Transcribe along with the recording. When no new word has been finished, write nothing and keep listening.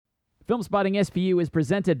Filmspotting SVU is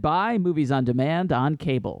presented by Movies on Demand on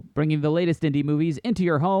cable, bringing the latest indie movies into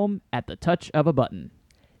your home at the touch of a button.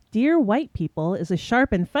 Dear White People is a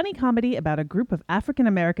sharp and funny comedy about a group of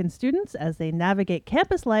African-American students as they navigate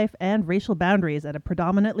campus life and racial boundaries at a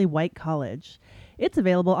predominantly white college. It's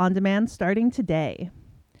available on demand starting today.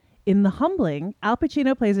 In The Humbling, Al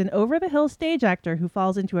Pacino plays an over-the-hill stage actor who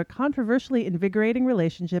falls into a controversially invigorating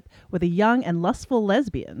relationship with a young and lustful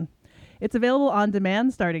lesbian. It's available on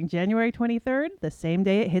demand starting January 23rd, the same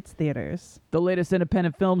day it hits theaters. The latest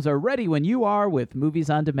independent films are ready when you are with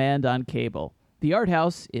Movies on Demand on cable. The Art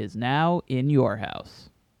House is now in your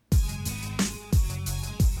house.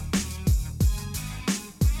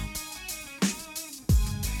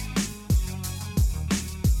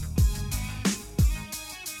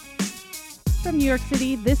 From New York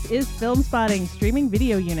City, this is Filmspotting, streaming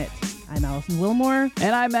video unit. I'm Alison Wilmore.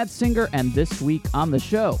 And I'm Matt Singer, and this week on the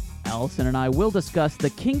show, Alison and I will discuss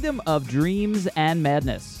The Kingdom of Dreams and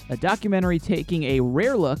Madness, a documentary taking a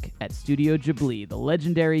rare look at Studio Ghibli, the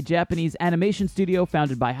legendary Japanese animation studio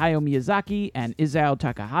founded by Hayao Miyazaki and Isao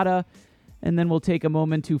Takahata. And then we'll take a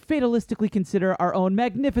moment to fatalistically consider our own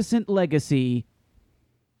magnificent legacy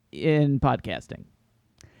in podcasting.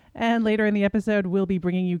 And later in the episode, we'll be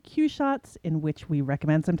bringing you Q Shots, in which we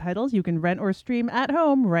recommend some titles you can rent or stream at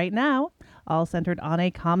home right now, all centered on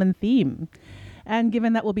a common theme. And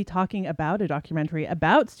given that we'll be talking about a documentary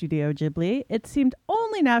about Studio Ghibli, it seemed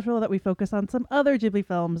only natural that we focus on some other Ghibli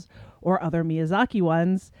films or other Miyazaki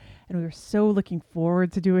ones. And we were so looking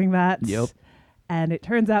forward to doing that. Yep. And it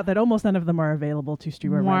turns out that almost none of them are available to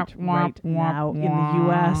stream or rent right now in the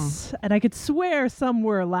U.S. And I could swear some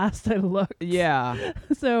were last I looked. Yeah.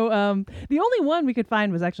 So the only one we could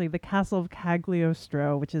find was actually The Castle of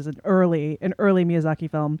Cagliostro, which is an early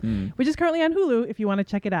Miyazaki film, which is currently on Hulu if you want to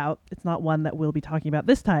check it out. It's not one that we'll be talking about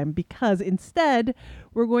this time because instead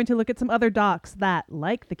we're going to look at some other docs that,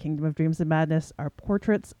 like The Kingdom of Dreams and Madness, are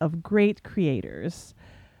portraits of great creators.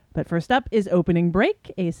 But first up is Opening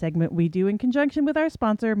Break, a segment we do in conjunction with our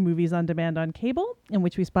sponsor, Movies on Demand on Cable, in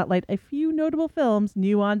which we spotlight a few notable films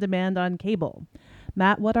new on demand on cable.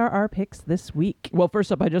 Matt, what are our picks this week? Well,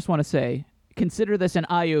 first up, I just want to say, consider this an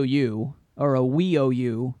IOU or a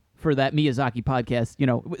WeOU for that Miyazaki podcast. You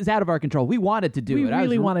know, it was out of our control. We wanted to do it. We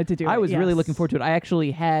really wanted to do it. I was really looking forward to it. I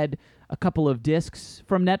actually had a couple of discs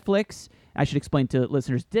from Netflix. I should explain to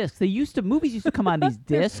listeners, discs. Movies used to come on these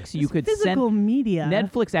discs. You could physical media.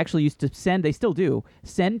 Netflix actually used to send, they still do,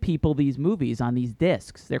 send people these movies on these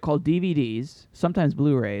discs. They're called DVDs, sometimes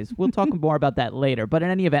Blu-rays. We'll talk more about that later. But in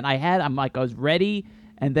any event, I was ready.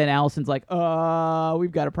 And then Allison's like,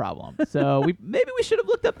 we've got a problem. So maybe we should have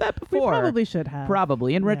looked up that before. We probably should have.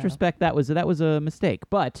 Probably. In retrospect, that was a mistake.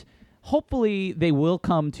 But hopefully they will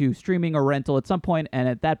come to streaming or rental at some point. And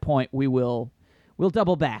at that point, we'll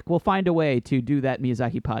double back. We'll find a way to do that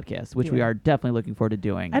Miyazaki podcast, which we are definitely looking forward to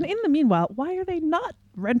doing. And in the meanwhile, why are they not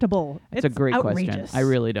rentable? It's a great outrageous. question. I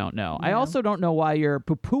really don't know. I also don't know why you're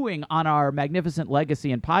poo-pooing on our magnificent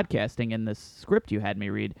legacy in podcasting in this script you had me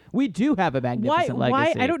read. We do have a magnificent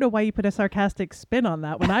legacy. I don't know why you put a sarcastic spin on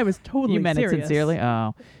that when I was totally You meant serious. it sincerely?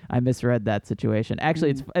 Oh, I misread that situation.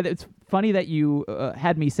 Actually, it's funny that you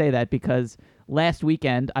had me say that because last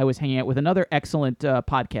weekend, I was hanging out with another excellent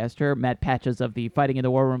podcaster, Matt Patches of the Fighting in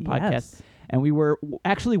the War Room podcast, and we were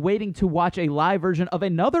actually waiting to watch a live version of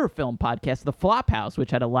another film podcast, The Flophouse,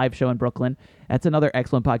 which had a live show in Brooklyn. That's another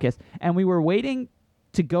excellent podcast. And we were waiting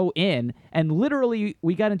to go in, and literally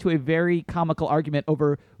we got into a very comical argument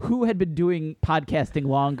over who had been doing podcasting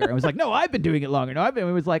longer. And it was like, no, I've been doing it longer. No, it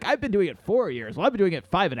was like, I've been doing it 4 years. Well, I've been doing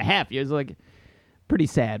it 5.5 years. Like, pretty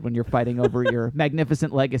sad when you're fighting over your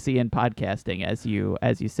magnificent legacy in podcasting, as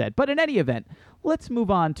you said. But in any event, let's move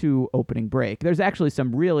on to Opening Break. There's actually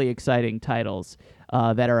some really exciting titles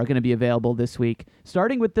that are going to be available this week,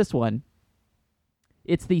 starting with this one.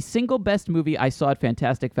 It's the single best movie I saw at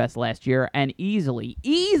Fantastic Fest last year, and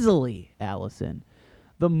easily, Allison,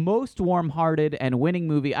 the most warm-hearted and winning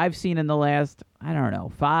movie I've seen in the last,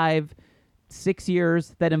 5-6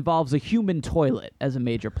 years that involves a human toilet as a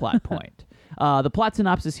major plot point. The plot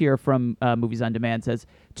synopsis here from Movies on Demand says,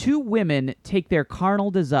 2 women take their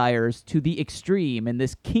carnal desires to the extreme in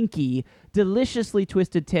this kinky, deliciously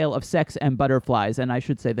twisted tale of sex and butterflies. And I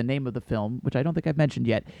should say the name of the film, which I don't think I've mentioned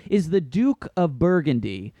yet, is The Duke of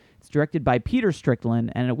Burgundy. It's directed by Peter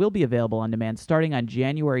Strickland, and it will be available on demand starting on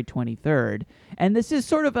January 23rd. And this is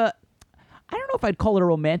sort of I don't know if I'd call it a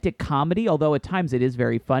romantic comedy, although at times it is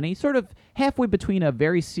very funny, sort of halfway between a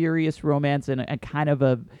very serious romance and a kind of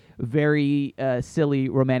a very silly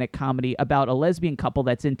romantic comedy about a lesbian couple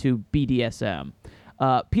that's into BDSM.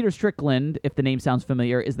 Peter Strickland, if the name sounds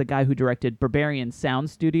familiar, is the guy who directed Barbarian Sound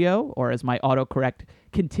Studio, or as my autocorrect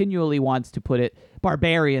continually wants to put it,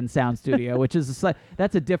 Barbarian Sound Studio, which is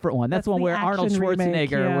that's a different one. That's the one where Arnold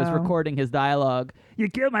Schwarzenegger was recording his dialogue. You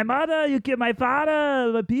killed my mother, you killed my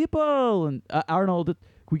father, the people. And Arnold,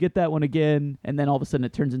 we get that one again, and then all of a sudden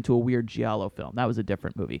it turns into a weird giallo film. That was a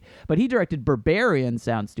different movie. But he directed Barbarian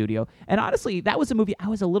Sound Studio, and honestly, that was a movie I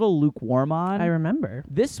was a little lukewarm on. I remember.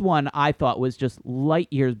 This one I thought was just light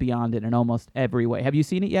years beyond it in almost every way. Have you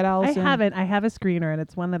seen it yet, Alison? I haven't. I have a screener, and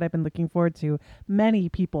it's one that I've been looking forward to. Many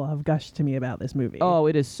people have gushed to me about this movie. Oh,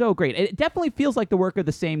 it is so great. It definitely feels like the work of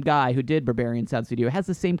the same guy who did Barbarian Sound Studio. It has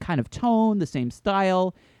the same kind of tone, the same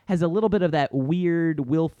style, has a little bit of that weird,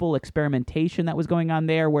 willful experimentation that was going on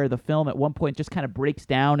there, where the film at one point just kind of breaks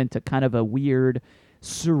down into kind of a weird,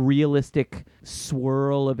 surrealistic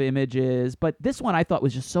swirl of images. But this one I thought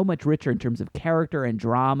was just so much richer in terms of character and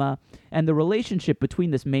drama, and the relationship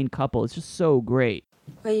between this main couple is just so great.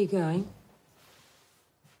 Where are you going?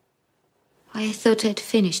 I thought I'd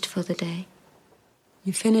finished for the day.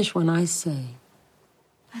 You finish when I say.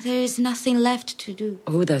 There is nothing left to do.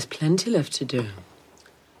 Oh, there's plenty left to do.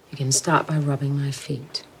 You can start by rubbing my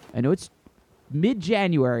feet. I know it's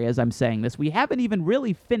mid-January as I'm saying this. We haven't even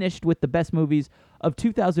really finished with the best movies of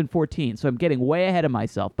 2014, so I'm getting way ahead of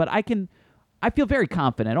myself. But I feel very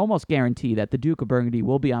confident, almost guarantee that The Duke of Burgundy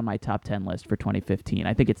will be on my top 10 list for 2015.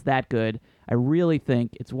 I think it's that good. I really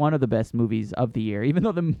think it's one of the best movies of the year. Even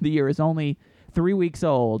though the year is only 3 weeks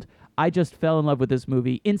old, I just fell in love with this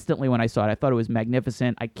movie instantly when I saw it. I thought it was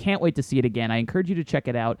magnificent. I can't wait to see it again. I encourage you to check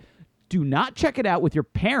it out. Do not check it out with your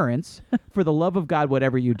parents. For the love of God,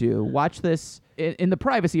 whatever you do, watch this in the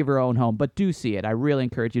privacy of your own home, but do see it. I really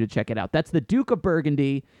encourage you to check it out. That's The Duke of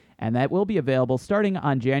Burgundy, and that will be available starting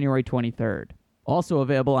on January 23rd. Also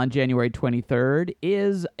available on January 23rd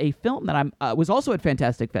is a film that was also at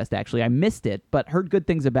Fantastic Fest, actually. I missed it, but heard good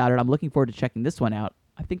things about it. I'm looking forward to checking this one out.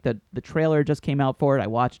 I think that the trailer just came out for it. I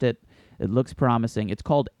watched it. It looks promising. It's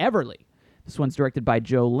called Everly. This one's directed by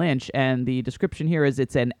Joe Lynch, and the description here is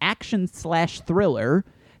it's an action/thriller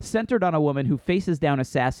centered on a woman who faces down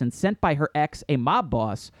assassins sent by her ex, a mob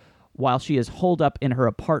boss, while she is holed up in her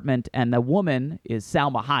apartment, and the woman is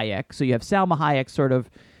Salma Hayek. So you have Salma Hayek sort of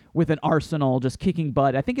with an arsenal just kicking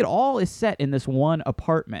butt. I think it all is set in this one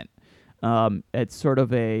apartment. It's sort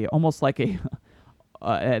of almost like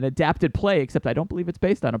an adapted play, except I don't believe it's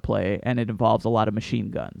based on a play, and it involves a lot of machine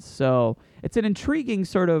guns. So it's an intriguing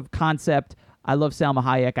sort of concept. I love Salma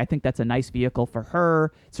Hayek. I think that's a nice vehicle for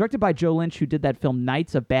her. It's directed by Joe Lynch, who did that film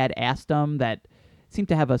Knights of Bad Assdom that seemed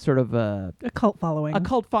to have a sort of a cult following. I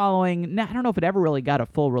don't know if it ever really got a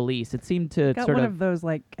full release. It seemed to got sort one of those,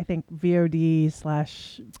 like, I think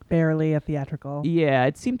VOD/barely a theatrical. Yeah,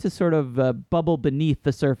 it seemed to sort of bubble beneath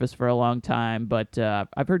the surface for a long time, but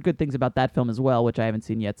I've heard good things about that film as well, which I haven't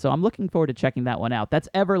seen yet. So I'm looking forward to checking that one out. That's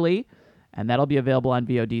Everly, and that'll be available on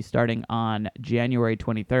VOD starting on January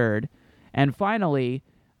 23rd. And finally,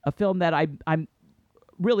 a film that I'm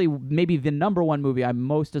really maybe the number one movie I'm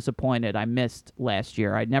most disappointed I missed last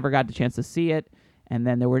year. I never got the chance to see it, and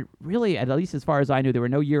then there were really, at least as far as I knew, there were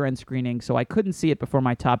no year-end screenings, so I couldn't see it before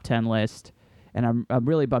my top 10 list, and I'm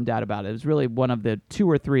really bummed out about it. It was really one of the 2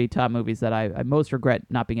 or 3 top movies that I most regret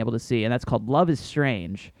not being able to see, and that's called Love is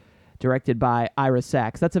Strange, directed by Ira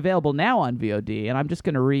Sachs. That's available now on VOD, and I'm just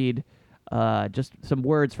going to read just some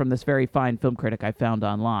words from this very fine film critic I found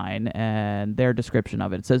online and their description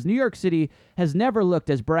of it. It says, New York City has never looked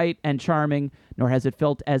as bright and charming, nor has it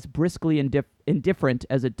felt as briskly indifferent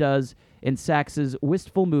as it does in Sachs's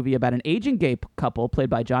wistful movie about an aging gay couple played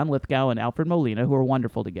by John Lithgow and Alfred Molina, who are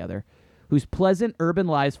wonderful together, whose pleasant urban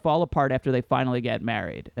lives fall apart after they finally get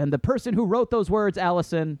married. And the person who wrote those words,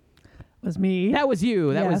 Alison, was me. That was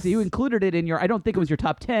you. That Yes. was you included it in your. I don't think it was your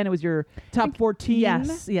top 10. It was your top 14.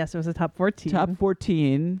 Yes, it was a top 14. Top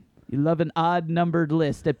 14. You love an odd numbered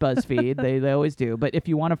list at BuzzFeed. they always do. But if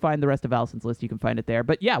you want to find the rest of Alison's list, you can find it there.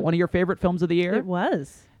 But yeah, one of your favorite films of the year. It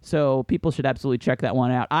was. So people should absolutely check that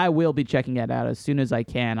one out. I will be checking it out as soon as I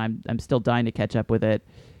can. I'm still dying to catch up with it.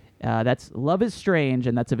 That's Love is Strange,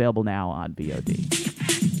 and that's available now on VOD.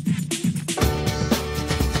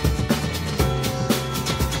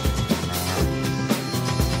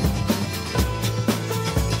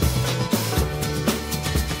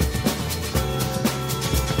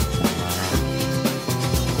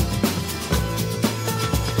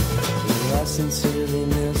 I sincerely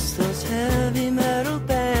miss those heavy metal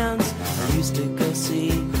bands I used to go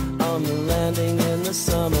see on the landing in the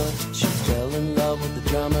summer. She fell in love with the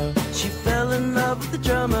drummer. She fell in love with the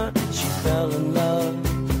drummer. She fell in love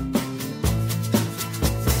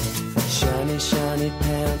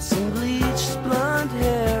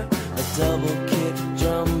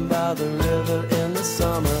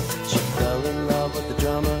summer. She fell in love with the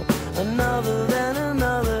drummer. Another, then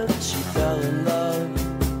another, she fell in love.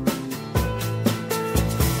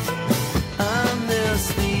 I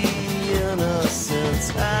miss the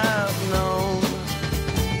innocence I've known.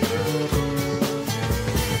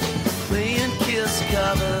 Playing Kiss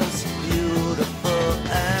covers, beautiful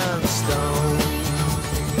and stone.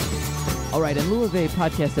 All right, in lieu of a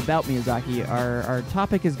podcast about Miyazaki, our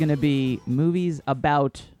topic is going to be movies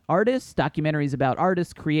about artists, documentaries about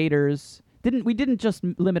artists, creators. We didn't just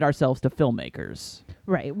limit ourselves to filmmakers.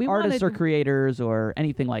 Right. We Artists wanted, or creators or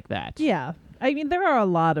anything like that. Yeah. I mean, there are a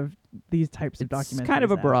lot of these types of documentaries. It's kind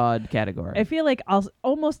of a out. broad category. I feel like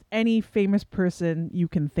almost any famous person you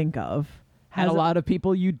can think of has and a lot of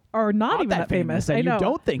people you are not aren't even that famous and I know, you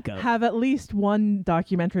don't think of. have at least one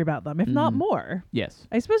documentary about them, if not more. Yes.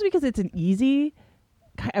 I suppose because it's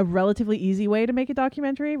a relatively easy way to make a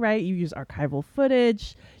documentary, right? You use archival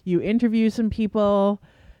footage, you interview some people.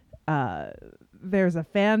 There's a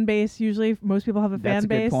fan base usually. Most people have a fan That's a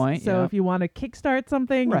good base. point, So yeah. if you want to kickstart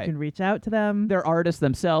something, Right. you can reach out to them. They're artists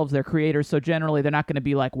themselves, they're creators, so generally they're not going to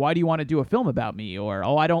be like, why do you want to do a film about me? Or,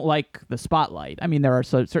 oh, I don't like the spotlight. I mean, there are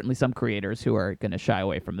certainly some creators who are going to shy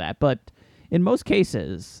away from that, but in most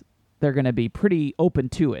cases, they're going to be pretty open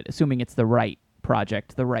to it, assuming it's the right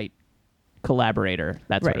project, the right collaborator,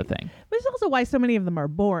 that sort of Right. thing. Which is also why so many of them are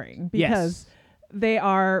boring, because Yes. they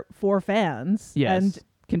are for fans. Yes. And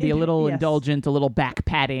Can be a little yes. indulgent, a little back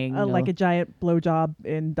patting. like a giant blowjob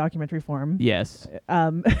in documentary form. Yes.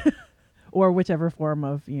 Or whichever form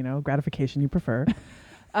of, gratification you prefer.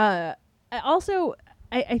 I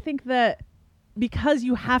think that because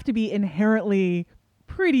you have to be inherently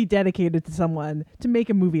pretty dedicated to someone to make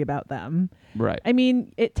a movie about them. Right. I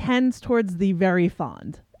mean, it tends towards the very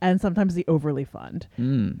fond and sometimes the overly fond.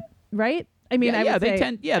 Right? I mean, I would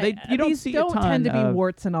say, you don't these see don't a ton tend to be of...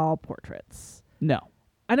 warts and all portraits. No.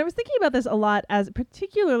 And I was thinking about this a lot, as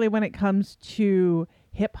particularly when it comes to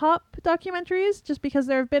hip hop documentaries, just because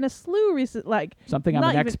there have been a slew recent, like Something I'm not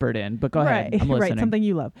an even- expert in, but go ahead. Right, I'm listening. right, something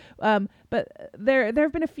you love. But there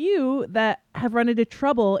have been a few that have run into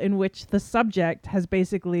trouble in which the subject has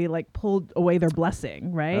basically like pulled away their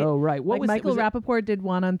blessing, right? Oh, right. What Like was it? Michael Was it- Rappaport did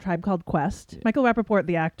one on Tribe Called Quest. Michael Rappaport,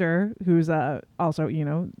 the actor, who's also,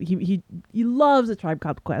 he loves a Tribe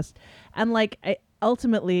Called Quest, and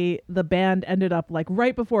ultimately the band ended up like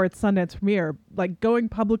right before its Sundance premiere, like going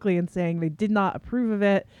publicly and saying they did not approve of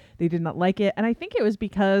it, they did not like it, and I think it was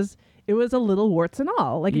because it was a little warts and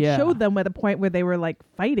all. Like Yeah. it showed them at a point where they were like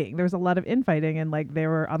fighting. There was a lot of infighting, and like they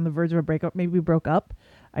were on the verge of a breakup. Maybe we broke up.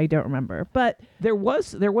 I don't remember, but There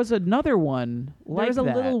was another one like there was a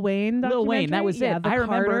that. Lil Wayne documentary. Lil Wayne, that was yeah, it. The I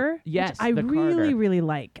remember. Carter, Yes, which I The really, Carter. really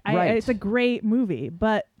like. Right. It's a great movie,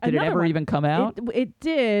 but Did it another ever one, even come out? It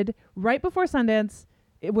did right before Sundance,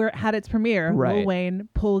 where it had its premiere. Right. Lil Wayne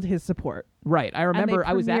pulled his support. Right. I remember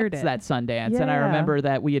I was at premiered it. that Sundance, and I Yeah. remember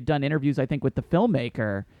that we had done interviews, I think, with the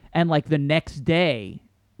filmmaker, and like the next day,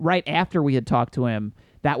 right after we had talked to him,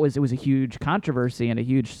 it was a huge controversy and a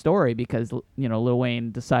huge story because Lil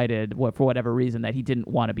Wayne decided, for whatever reason, that he didn't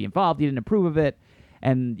want to be involved. He didn't approve of it.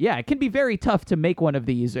 And yeah, it can be very tough to make one of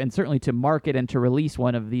these, and certainly to market and to release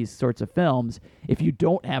one of these sorts of films if you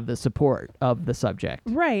don't have the support of the subject.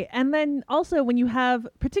 Right. And then also when you have,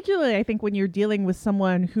 particularly I think when you're dealing with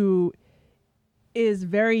someone who is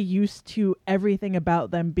very used to everything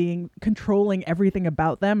about them controlling everything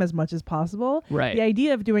about them as much as possible. Right. The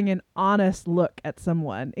idea of doing an honest look at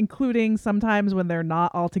someone, including sometimes when they're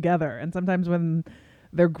not all together and sometimes when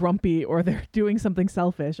they're grumpy or they're doing something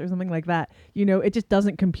selfish or something like that, it just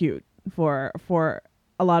doesn't compute for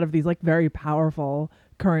a lot of these like very powerful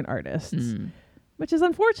current artists. Which is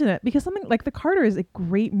unfortunate because something like The Carter is a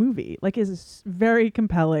great movie, like is very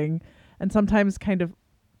compelling and sometimes kind of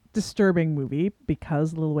disturbing movie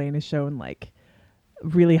because Lil Wayne is shown like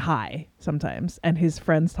really high sometimes and his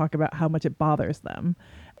friends talk about how much it bothers them.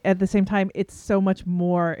 At the same time, it feels so much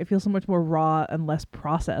more raw and less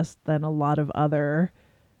processed than a lot of other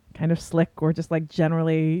kind of slick or just like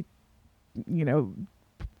generally,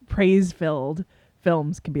 praise-filled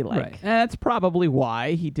films can be like. Right. And that's probably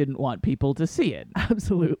why he didn't want people to see it.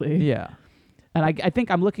 Absolutely. Yeah. And I think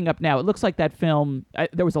I'm looking up now. It looks like that film,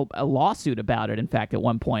 there was a lawsuit about it, in fact, at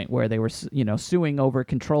one point where they were, suing over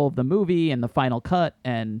control of the movie and the final cut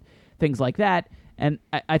and things like that. And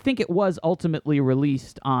I think it was ultimately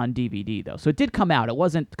released on DVD, though. So it did come out. It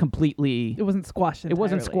wasn't completely... It wasn't squashed entirely. It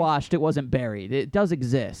wasn't squashed. It wasn't buried. It does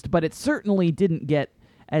exist. But it certainly didn't get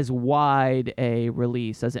as wide a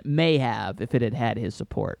release as it may have if it had had his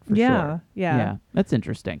support, for sure. Yeah. That's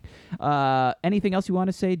interesting. Anything else you want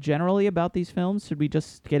to say generally about these films? Should we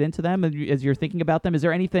just get into them as you're thinking about them? Is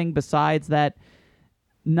there anything besides that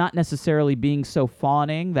not necessarily being so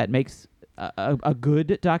fawning that makes a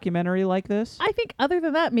good documentary like this? I think other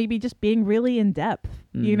than that, maybe just being really in depth.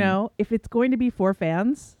 You know, if it's going to be for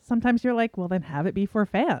fans, sometimes you're like, well, then have it be for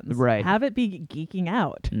fans. Right. Have it be geeking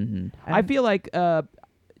out. I feel like, to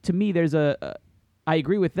me, there's I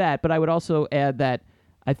agree with that, but I would also add that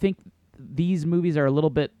I think these movies are a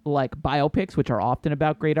little bit like biopics, which are often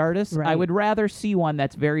about great artists. Right. I would rather see one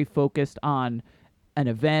that's very focused on an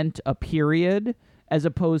event, a period, as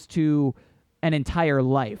opposed to an entire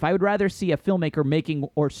life. I would rather see a filmmaker making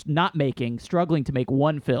or not making, struggling to make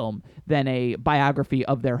one film than a biography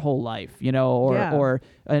of their whole life, you know, or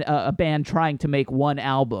a band trying to make one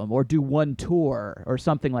album or do one tour or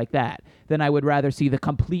something like that. Then I would rather see the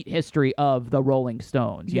complete history of the Rolling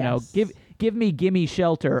Stones. You know, give me Gimme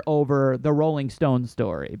Shelter over the Rolling Stones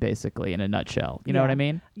story, basically, in a nutshell. You know what I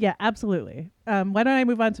mean? Yeah, absolutely. Why don't I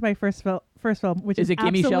move on to my first film, which is it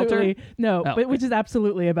Gimme Shelter? absolutely- No, but which is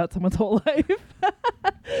absolutely about someone's whole life.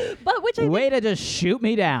 But which I Way to just shoot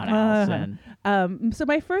me down, Alison. So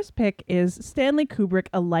my first pick is Stanley Kubrick,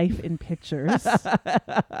 A Life in Pictures.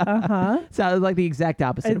 Sounds like the exact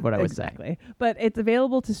opposite of what I was saying. Exactly. But it's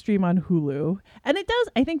available to stream on Hulu. And it does,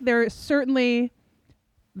 I think there are certainly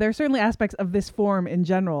aspects of this form in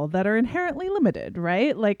general that are inherently limited,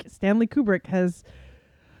 right? Like Stanley Kubrick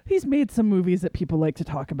he's made some movies that people like to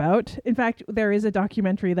talk about. In fact, there is a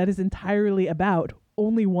documentary that is entirely about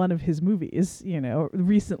only one of his movies, you know,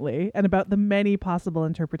 recently, and about the many possible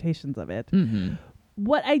interpretations of it.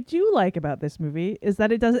 What I do like about this movie is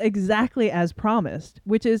that it does exactly as promised,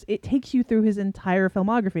 which is it takes you through his entire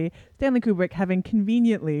filmography, Stanley Kubrick having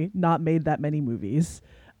conveniently not made that many movies.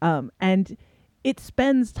 And it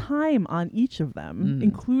spends time on each of them,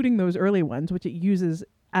 including those early ones, which it uses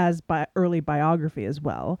as early biography as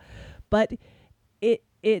well. But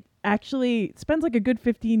it actually spends like a good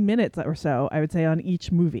 15 minutes or so, I would say, on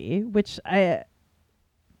each movie, which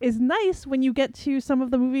is nice when you get to some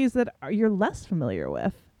of the movies that you're less familiar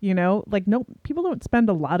with. You know, like people don't spend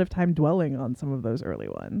a lot of time dwelling on some of those early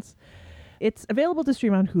ones. It's available to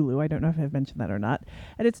stream on Hulu. I don't know if I've mentioned that or not.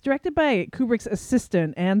 And it's directed by Kubrick's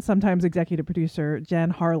assistant and sometimes executive producer, Jan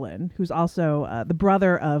Harlan, who's also the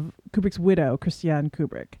brother of Kubrick's widow, Christiane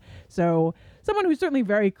Kubrick. So someone who's certainly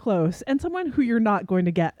very close and someone who you're not going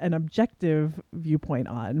to get an objective viewpoint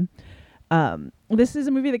on. This is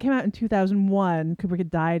a movie that came out in 2001. Kubrick had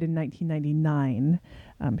died in 1999,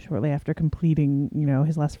 shortly after completing,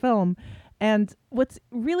 his last film. And what's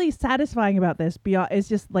really satisfying about this is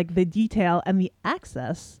just like the detail and the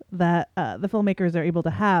access that the filmmakers are able to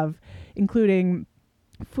have, including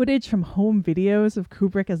footage from home videos of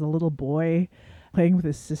Kubrick as a little boy playing with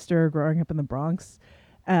his sister growing up in the Bronx,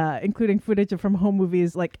 including footage from home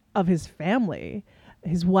movies like of his family,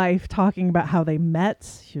 his wife talking about how they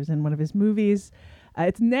met. She was in one of his movies.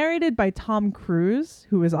 It's narrated by Tom Cruise,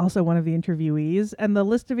 who is also one of the interviewees. And the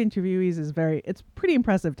list of interviewees is it's pretty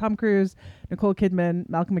impressive. Tom Cruise, Nicole Kidman,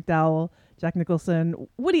 Malcolm McDowell, Jack Nicholson,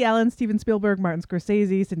 Woody Allen, Steven Spielberg, Martin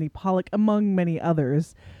Scorsese, Sidney Pollack, among many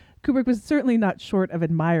others. Kubrick was certainly not short of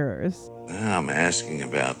admirers. I'm asking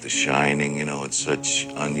about The Shining, it's such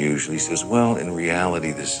unusual. He says, well, in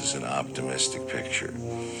reality, this is an optimistic picture.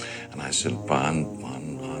 And I said, on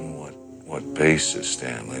what basis,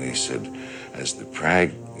 Stanley? And he said, as the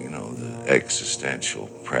existential,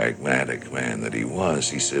 pragmatic man that he was,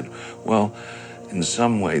 he said, well, in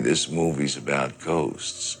some way, this movie's about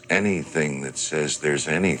ghosts. Anything that says there's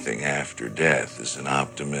anything after death is an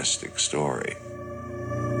optimistic story.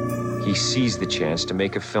 He seized the chance to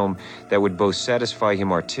make a film that would both satisfy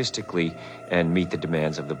him artistically and meet the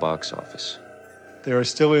demands of the box office. There are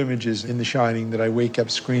still images in The Shining that I wake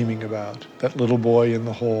up screaming about. That little boy in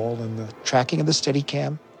the hall and the tracking of the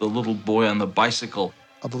Steadicam. The little boy on the bicycle.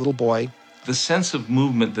 Of the little boy. The sense of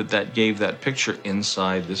movement that gave that picture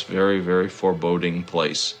inside this very, very foreboding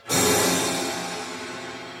place.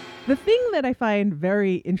 The thing that I find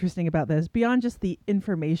very interesting about this, beyond just the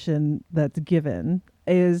information that's given,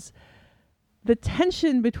 is the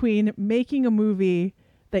tension between making a movie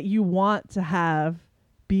that you want to have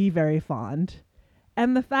be very fond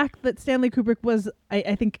and the fact that Stanley Kubrick was,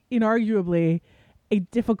 I think, inarguably a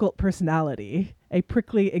difficult personality, a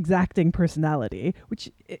prickly, exacting personality, which,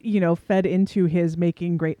 fed into his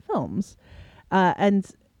making great films. And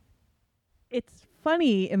it's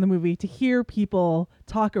funny in the movie to hear people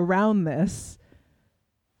talk around this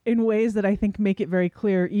in ways that I think make it very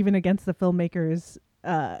clear, even against the filmmaker's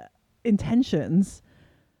intentions,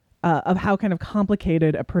 of how kind of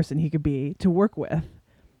complicated a person he could be to work with.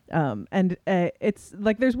 And it's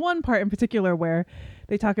like there's one part in particular where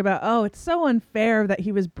they talk about, it's so unfair that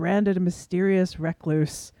he was branded a mysterious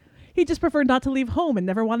recluse. he just preferred not to leave home and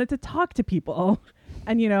never wanted to talk to people.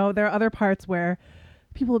 And, there are other parts where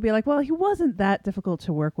people will be like, well, he wasn't that difficult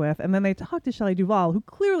to work with. And then they talk to Shelley Duvall, who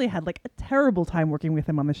clearly had like a terrible time working with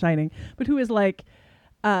him on The Shining, but who is like,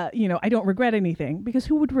 I don't regret anything, because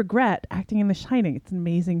who would regret acting in The Shining? It's an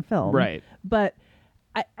amazing film. Right. But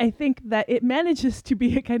I think that it manages to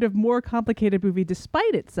be a kind of more complicated movie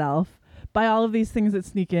despite itself by all of these things that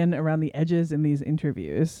sneak in around the edges in these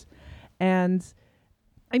interviews. And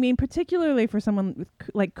I mean, particularly for someone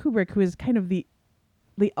like Kubrick, who is kind of the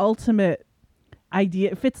ultimate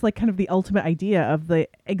idea, fits like kind of the ultimate idea of the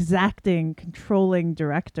exacting, controlling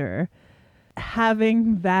director,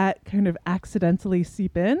 having that kind of accidentally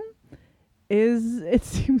seep in it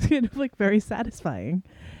seems kind of like very satisfying.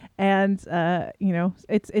 And,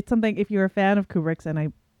 it's something, if you're a fan of Kubrick's,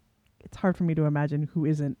 and it's hard for me to imagine who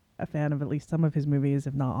isn't a fan of at least some of his movies,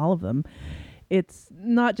 if not all of them. It's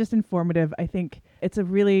not just informative. I think it's a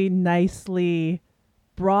really nicely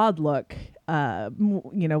broad look,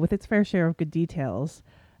 with its fair share of good details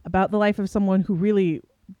about the life of someone who really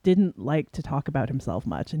didn't like to talk about himself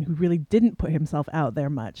much and who really didn't put himself out there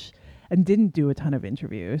much and didn't do a ton of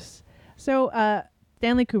interviews. So,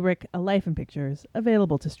 Stanley Kubrick, A Life in Pictures,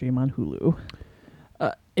 available to stream on Hulu.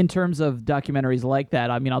 In terms of documentaries like that,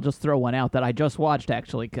 I mean, I'll just throw one out that I just watched,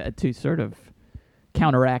 actually, to sort of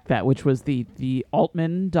counteract that, which was the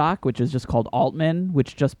Altman doc, which is just called Altman,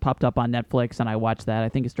 which just popped up on Netflix, and I watched that. I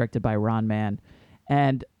think it's directed by Ron Mann.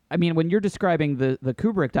 And, I mean, when you're describing the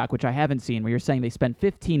Kubrick doc, which I haven't seen, where you're saying they spent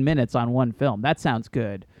 15 minutes on one film, that sounds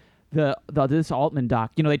good. This Altman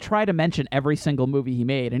doc, they try to mention every single movie he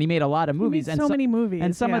made, and he made a lot of movies. He made so many movies.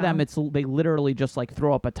 And some of them, they literally just like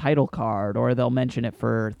throw up a title card, or they'll mention it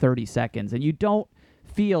for 30 seconds, and you don't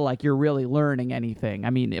feel like you're really learning anything.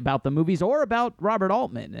 I mean, about the movies or about Robert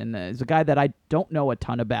Altman, and he's a guy that I don't know a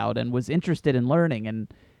ton about and was interested in learning, and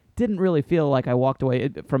didn't really feel like I walked away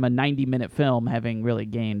from a 90-minute film having really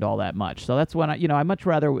gained all that much. So that's when I much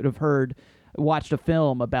rather would have watched a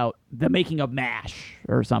film about the making of MASH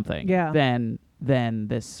or something than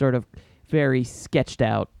this sort of very sketched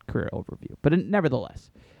out career overview. But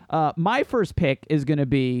nevertheless, my first pick is going to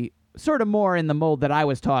be sort of more in the mold that I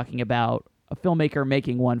was talking about, a filmmaker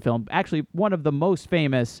making one film, actually one of the most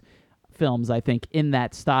famous films, I think, in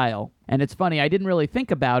that style. And it's funny, I didn't really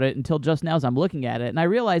think about it until just now as I'm looking at it, and I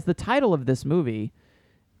realized the title of this movie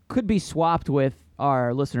could be swapped with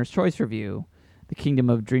our listener's choice review, The Kingdom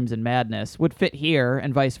of Dreams and Madness, would fit here,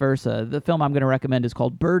 and vice versa. The film I'm going to recommend is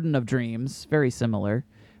called Burden of Dreams, very similar,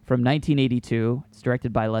 from 1982. It's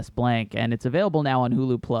directed by Les Blank, and it's available now on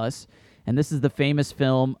Hulu Plus. And this is the famous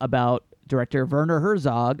film about director Werner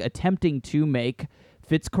Herzog attempting to make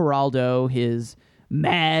Fitzcarraldo, his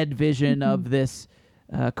mad vision of this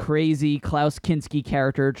crazy Klaus Kinski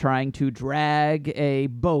character trying to drag a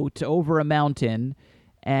boat over a mountain.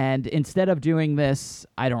 And instead of doing this,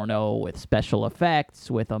 I don't know, with special effects,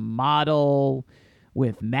 with a model,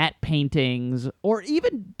 with matte paintings, or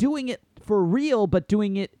even doing it for real, but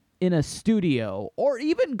doing it in a studio, or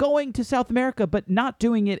even going to South America, but not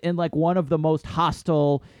doing it in like one of the most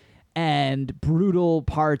hostile and brutal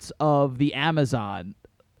parts of the Amazon.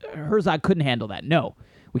 Herzog couldn't handle that. No,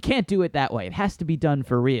 we can't do it that way. It has to be done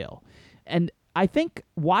for real. And I think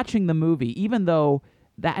watching the movie, even though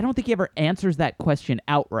I don't think he ever answers that question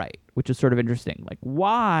outright, which is sort of interesting. Like,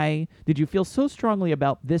 why did you feel so strongly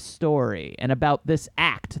about this story and about this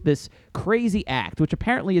act, this crazy act, which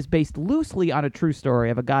apparently is based loosely on a true story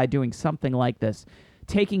of a guy doing something like this,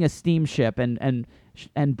 taking a steamship and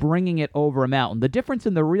bringing it over a mountain? The difference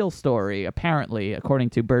in the real story, apparently,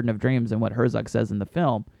 according to Burden of Dreams and what Herzog says in the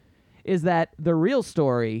film, is that the real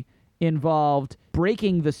story involved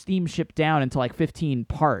breaking the steamship down into like 15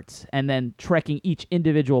 parts and then trekking each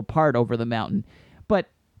individual part over the mountain. But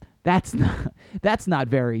that's not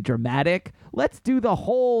very dramatic. Let's do the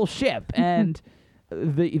whole ship. And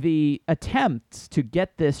the attempts to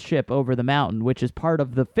get this ship over the mountain, which is part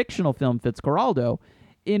of the fictional film Fitzcarraldo,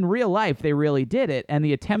 in real life they really did it, and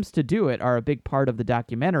the attempts to do it are a big part of the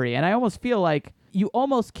documentary. And I almost feel like you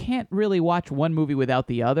almost can't really watch one movie without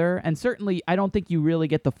the other, and certainly I don't think you really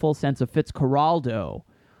get the full sense of Fitzcarraldo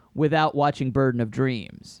without watching Burden of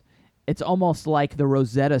Dreams. It's almost like the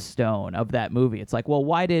Rosetta Stone of that movie. It's like, well,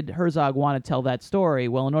 why did Herzog want to tell that story?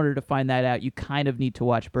 Well, in order to find that out, you kind of need to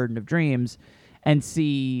watch Burden of Dreams and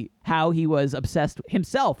see how he was obsessed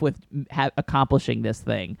himself with accomplishing this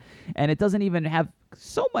thing. And it doesn't even have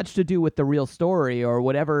so much to do with the real story or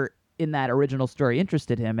whatever in that original story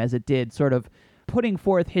interested him as it did sort of putting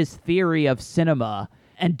forth his theory of cinema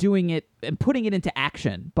and doing it and putting it into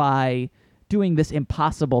action by doing this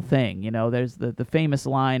impossible thing. You know, there's the famous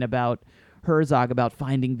line about Herzog about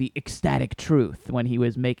finding the ecstatic truth when he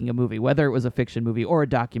was making a movie, whether it was a fiction movie or a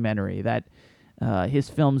documentary, that his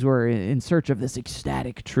films were in search of this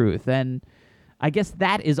ecstatic truth. And I guess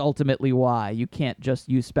that is ultimately why you can't just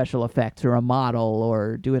use special effects or a model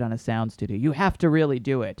or do it on a sound studio. You have to really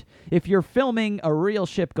do it. If you're filming a real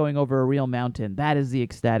ship going over a real mountain, that is the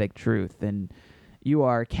ecstatic truth, and you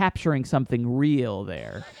are capturing something real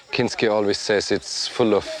there. Kinski always says it's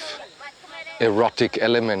full of erotic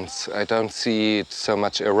elements. I don't see it so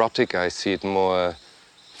much erotic, I see it more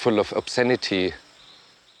full of obscenity.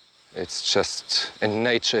 It's just, and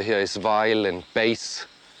nature here is vile and base.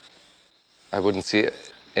 I wouldn't see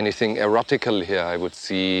anything erotical here. I would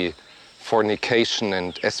see fornication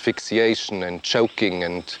and asphyxiation and choking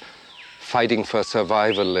and fighting for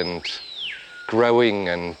survival and growing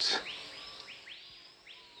and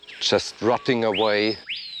just rotting away.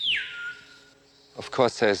 Of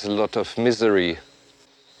course, there's a lot of misery,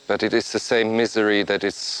 but it is the same misery that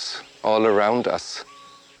is all around us.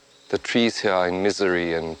 The trees here are in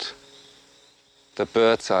misery and the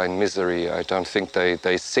birds are in misery. I don't think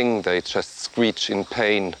they sing, they just screech in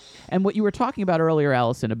pain. And what you were talking about earlier,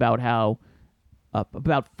 Alison, about how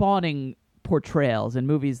about fawning portrayals in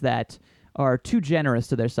movies that are too generous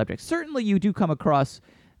to their subjects. Certainly you do come across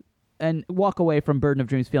and walk away from Burden of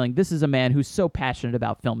Dreams feeling this is a man who's so passionate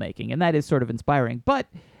about filmmaking, and that is sort of inspiring. But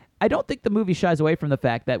I don't think the movie shies away from the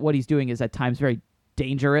fact that what he's doing is at times very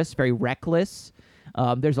dangerous, very reckless.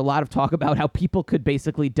 There's a lot of talk about how people could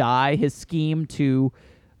basically die. His scheme to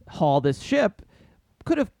haul this ship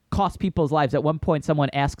could have cost people's lives. At one point, someone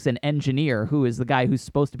asks an engineer, who is the guy who's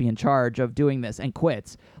supposed to be in charge of doing this, and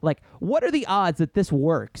quits. Like, what are the odds that this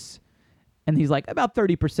works? And he's like, about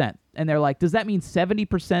 30%. And they're like, does that mean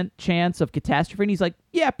 70% chance of catastrophe? And he's like,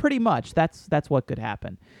 yeah, pretty much. That's what could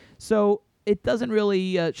happen. So it doesn't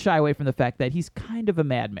really shy away from the fact that he's kind of a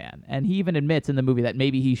madman. And he even admits in the movie that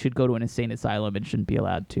maybe he should go to an insane asylum and shouldn't be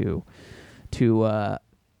allowed to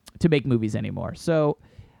make movies anymore. So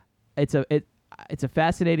it's a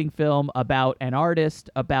fascinating film about an artist,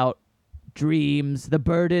 about dreams, the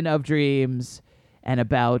burden of dreams, and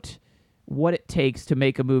about what it takes to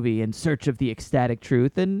make a movie in search of the ecstatic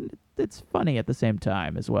truth. And it's funny at the same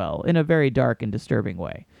time as well, in a very dark and disturbing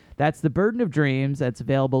way. That's The Burden of Dreams. That's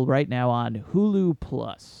available right now on Hulu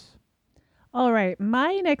Plus. All right.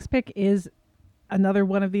 My next pick is another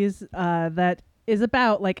one of these that is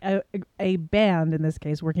about like a band, in this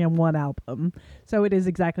case, working on one album. So it is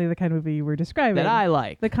exactly the kind of movie you were describing. That I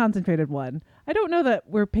like. The concentrated one. I don't know that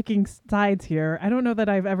we're picking sides here. I don't know that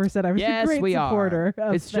I've ever said I was a great supporter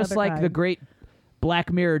of It's just like the great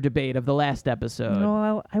Black Mirror debate of the last episode.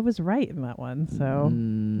 No, I was right in that one. So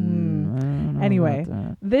anyway,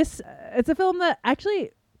 it's a film that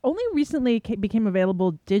actually only recently became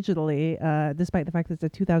available digitally, despite the fact that it's a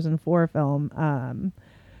 2004 film.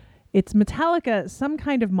 It's Metallica, Some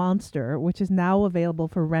Kind of Monster, which is now available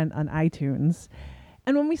for rent on iTunes.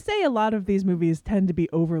 And when we say a lot of these movies tend to be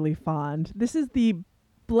overly fond, this is the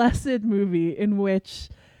blessed movie in which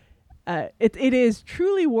it is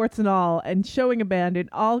truly warts and all, and showing a band in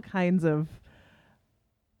all kinds of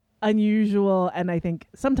unusual and I think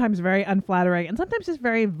sometimes very unflattering and sometimes just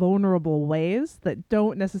very vulnerable ways that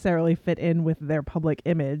don't necessarily fit in with their public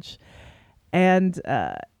image. And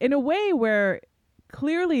in a way where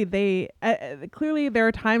clearly there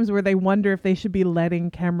are times where they wonder if they should be letting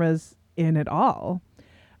cameras in at all.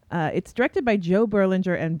 It's directed by Joe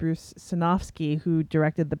Berlinger and Bruce Sinofsky, who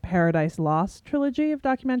directed the Paradise Lost trilogy of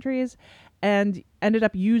documentaries and ended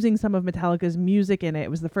up using some of Metallica's music in it. It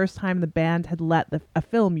was the first time the band had let a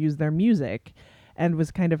film use their music and was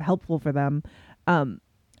kind of helpful for them.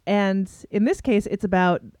 And in this case, it's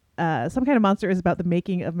about Some Kind of Monster is about the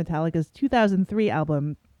making of Metallica's 2003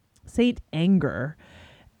 album, Saint Anger.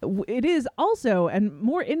 It is also, and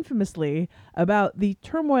more infamously, about the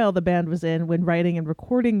turmoil the band was in when writing and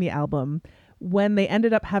recording the album, when they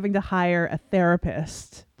ended up having to hire a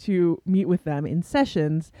therapist to meet with them in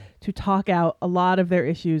sessions to talk out a lot of their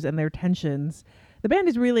issues and their tensions. The band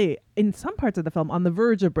is really, in some parts of the film, on the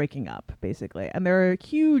verge of breaking up, basically. And there are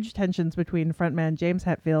huge tensions between frontman James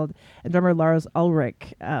Hetfield and drummer Lars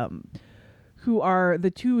Ulrich, who are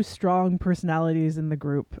the two strong personalities in the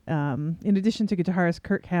group, in addition to guitarist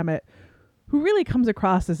Kirk Hammett, who really comes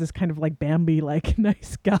across as this kind of like Bambi-like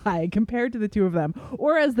nice guy compared to the two of them,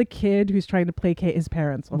 or as the kid who's trying to placate his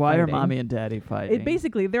parents while Why fighting. are mommy and daddy fighting?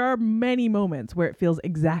 Basically, there are many moments where it feels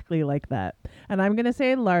exactly like that. And I'm going to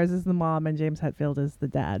say Lars is the mom and James Hetfield is the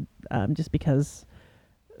dad, just because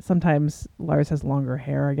sometimes Lars has longer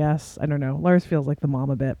hair, I guess. I don't know. Lars feels like the mom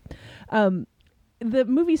a bit. the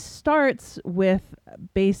movie starts with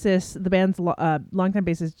the band's longtime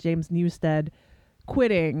bassist James Newsted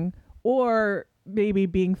quitting or maybe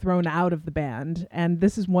being thrown out of the band. And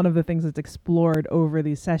this is one of the things that's explored over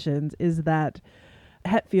these sessions, is that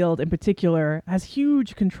Hetfield in particular has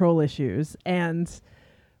huge control issues and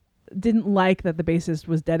didn't like that the bassist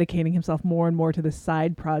was dedicating himself more and more to this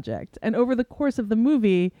side project. And over the course of the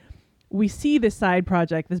movie, we see this side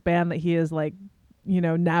project, this band that he is like,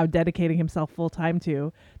 now dedicating himself full time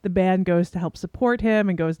to. The band goes to help support him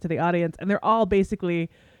and goes to the audience, and they're all basically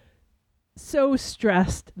so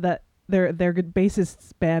stressed that their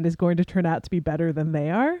bassist's band is going to turn out to be better than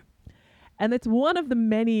they are. And it's one of the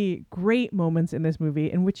many great moments in this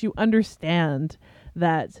movie in which you understand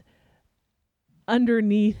that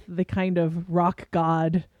underneath the kind of rock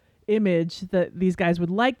god image that these guys would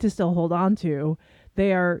like to still hold on to,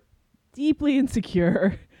 they are deeply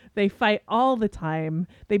insecure. They fight all the time.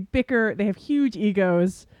 They bicker. They have huge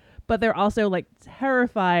egos, but they're also like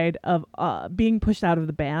terrified of being pushed out of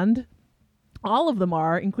the band. All of them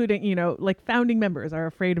are, including, like founding members are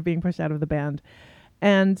afraid of being pushed out of the band.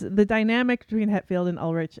 And the dynamic between Hetfield and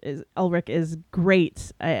Ulrich is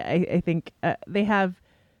great. I think they have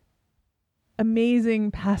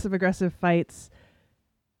amazing passive-aggressive fights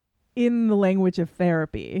in the language of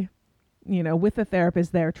therapy, with the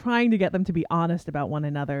therapist there, trying to get them to be honest about one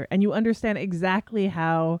another. And you understand exactly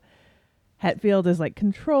how Hetfield is like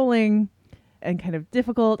controlling and kind of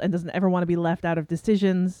difficult and doesn't ever want to be left out of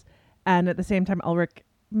decisions. And at the same time, Ulrich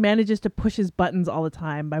manages to push his buttons all the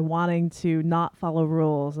time by wanting to not follow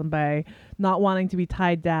rules and by not wanting to be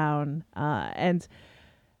tied down. And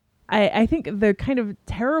I think the kind of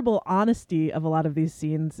terrible honesty of a lot of these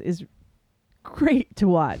scenes is great to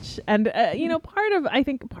watch. And,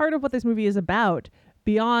 part of what this movie is about,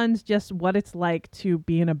 beyond just what it's like to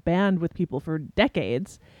be in a band with people for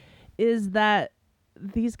decades, is that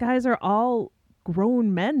these guys are all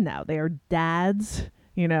grown men now. They are dads,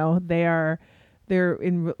 they're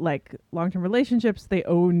in like long-term relationships. They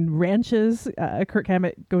own ranches. Kirk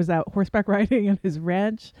Hammett goes out horseback riding on his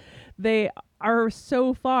ranch. They are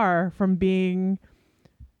so far from being,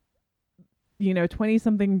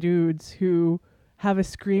 20-something dudes who have a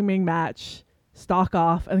screaming match, stalk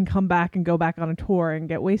off, and come back and go back on a tour and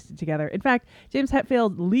get wasted together. In fact, James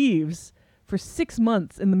Hetfield leaves for 6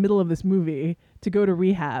 months in the middle of this movie to go to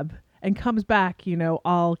rehab and comes back,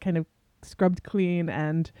 all kind of scrubbed clean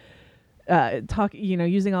and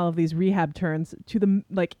using all of these rehab terms to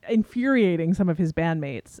the infuriating some of his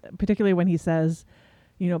bandmates, particularly when he says,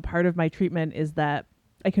 part of my treatment is that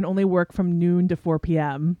I can only work from noon to 4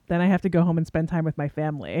 p.m. Then I have to go home and spend time with my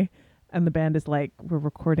family. And the band is like, we're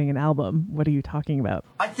recording an album. What are you talking about?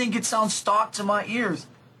 I think it sounds stock to my ears.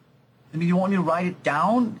 I mean, you want me to write it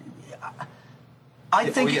down?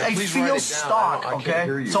 I think it feels stock,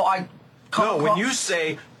 okay? So when you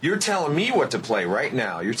say, you're telling me what to play right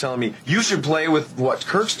now. You're telling me you should play with what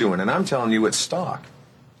Kirk's doing, and I'm telling you it's stock.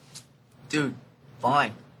 Dude,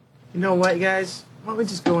 fine. You know what, guys? Why don't we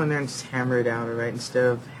just go in there and just hammer it out, all right, instead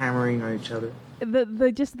of hammering on each other?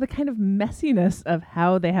 The kind of messiness of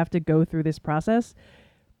how they have to go through this process.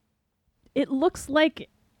 It looks like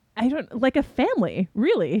a family,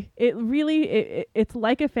 really. It's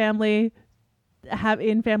like a family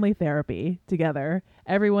in family therapy together.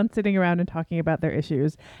 Everyone's sitting around and talking about their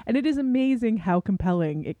issues. And it is amazing how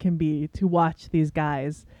compelling it can be to watch these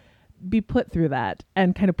guys be put through that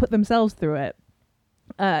and kind of put themselves through it.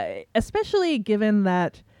 Especially given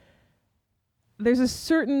that there's a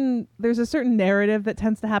certain narrative that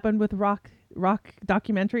tends to happen with rock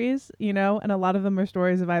documentaries, and a lot of them are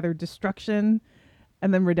stories of either destruction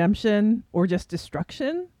and then redemption or just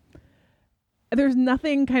destruction. There's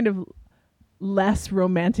nothing kind of less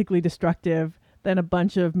romantically destructive than a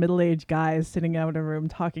bunch of middle-aged guys sitting out in a room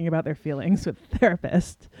talking about their feelings with a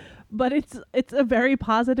therapist. But it's a very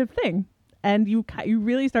positive thing, and you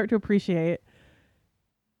really start to appreciate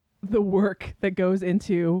the work that goes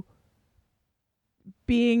into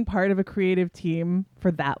being part of a creative team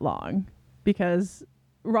for that long, because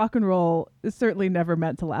rock and roll is certainly never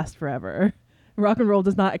meant to last forever. Rock and roll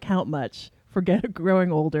does not account much for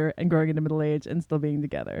growing older and growing into middle age and still being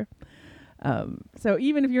together. So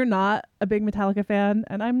even if you're not a big Metallica fan,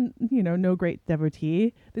 and I'm, no great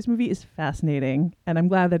devotee, this movie is fascinating, and I'm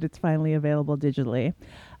glad that it's finally available digitally.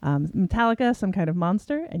 Metallica, Some Kind of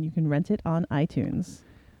Monster, and you can rent it on iTunes.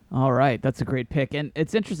 All right, that's a great pick. And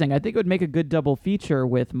it's interesting. I think it would make a good double feature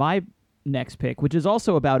with my next pick, which is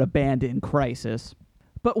also about a band in crisis,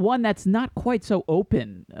 but one that's not quite so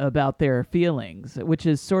open about their feelings, which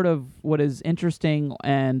is sort of what is interesting.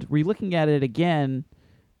 And re-looking at it again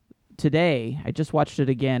today, I just watched it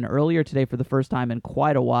again earlier today for the first time in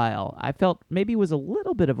quite a while. I felt maybe it was a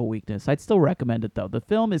little bit of a weakness. I'd still recommend it, though. The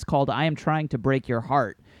film is called I Am Trying to Break Your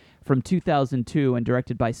Heart from 2002 and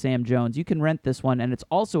directed by Sam Jones. You can rent this one, and it's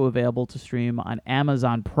also available to stream on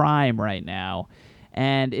Amazon Prime right now.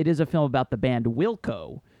 And it is a film about the band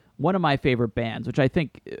Wilco, one of my favorite bands, which I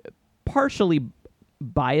think partially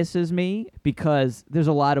biases me because there's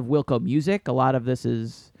a lot of Wilco music. A lot of this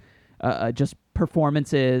is just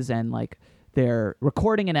performances, and like they're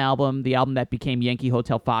recording an album, the album that became Yankee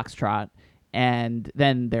Hotel Foxtrot, and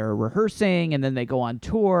then they're rehearsing, and then they go on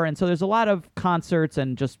tour, and so there's a lot of concerts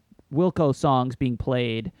and just Wilco songs being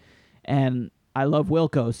played, and I love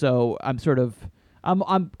Wilco, so I'm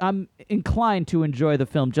inclined to enjoy the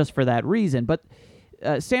film just for that reason. But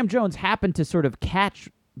Sam Jones happened to sort of catch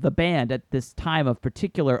the band at this time of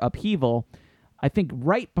particular upheaval. I think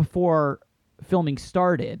right before filming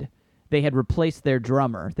started, they had replaced their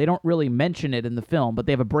drummer. They don't really mention it in the film, but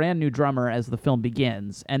they have a brand new drummer as the film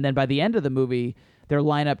begins. And then by the end of the movie, their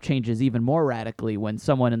lineup changes even more radically when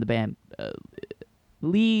someone in the band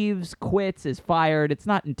leaves, quits, is fired. It's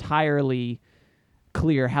not entirely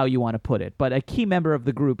clear how you want to put it, but a key member of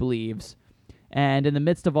the group leaves. And in the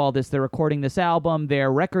midst of all this, they're recording this album.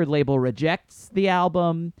 Their record label rejects the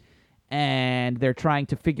album, and they're trying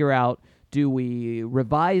to figure out, do we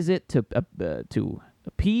revise it to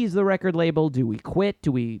appease the record label? Do we quit?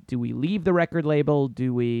 Do we leave the record label?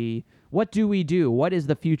 What do we do? What is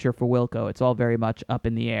the future for Wilco? It's all very much up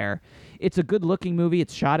in the air. It's a good-looking movie.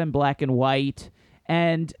 It's shot in black and white,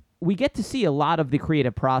 and we get to see a lot of the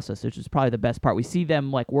creative process, which is probably the best part. We see them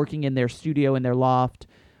like working in their studio, in their loft,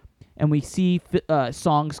 and we see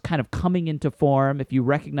songs kind of coming into form. If you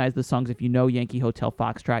recognize the songs, if you know Yankee Hotel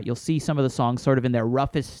Foxtrot, you'll see some of the songs sort of in their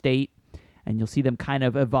roughest state, and you'll see them kind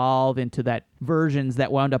of evolve into that versions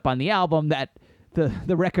that wound up on the album that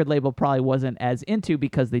the record label probably wasn't as into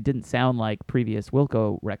because they didn't sound like previous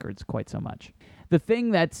Wilco records quite so much. The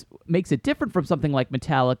thing that makes it different from something like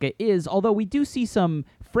Metallica is, although we do see some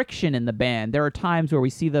friction in the band, there are times where we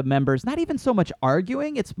see the members not even so much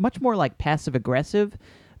arguing, it's much more like passive-aggressive.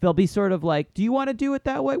 They'll be sort of like, do you want to do it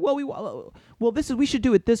that way? Well, we should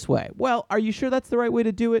do it this way. Well, are you sure that's the right way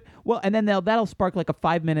to do it? Well, and then that'll spark like a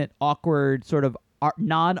 5-minute awkward sort of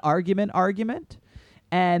non-argument argument.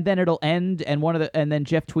 And then it'll end, and then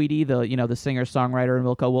Jeff Tweedy, the singer-songwriter in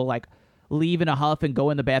Wilco, will like leave in a huff and go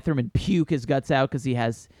in the bathroom and puke his guts out because he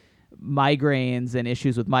has migraines and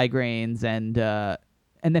issues with migraines, and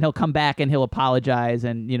then he'll come back and he'll apologize,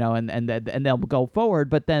 and they'll go forward.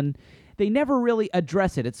 But then they never really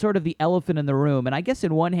address it. It's sort of the elephant in the room. And I guess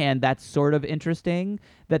in one hand, that's sort of interesting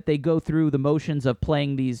that they go through the motions of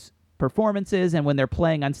playing these performances, and when they're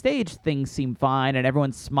playing on stage, things seem fine and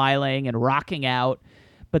everyone's smiling and rocking out.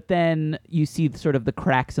 But then you see sort of the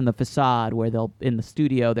cracks in the facade where in the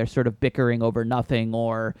studio, they're sort of bickering over nothing,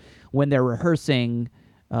 or when they're rehearsing,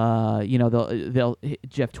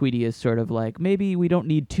 Jeff Tweedy is sort of like, maybe we don't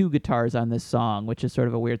need 2 guitars on this song, which is sort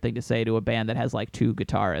of a weird thing to say to a band that has like 2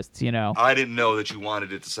 guitarists, I didn't know that you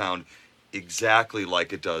wanted it to sound exactly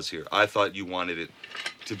like it does here. I thought you wanted it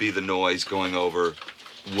to be the noise going over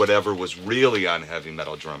whatever was really on Heavy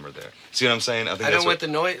Metal Drummer there. See what I'm saying? I don't want the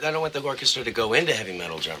noise. I don't want the orchestra to go into Heavy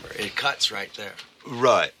Metal Drummer. It cuts right there.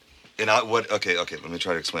 Right. And okay, let me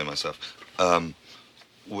try to explain myself.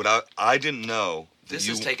 I didn't know. This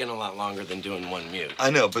is taking a lot longer than doing one mute.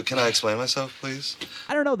 I know, but can I explain myself, please?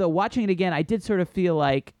 I don't know, though. Watching it again, I did sort of feel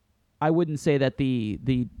like I wouldn't say that the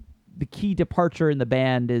key departure in the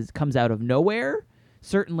band comes out of nowhere.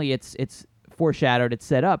 Certainly, it's foreshadowed, it's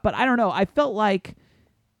set up, but I don't know. I felt like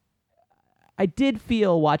I did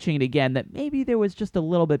feel watching it again that maybe there was just a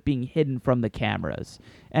little bit being hidden from the cameras.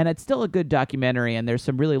 And it's still a good documentary, and there's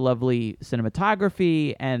some really lovely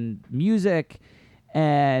cinematography and music.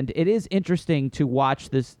 And it is interesting to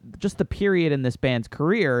watch this. Just the period in this band's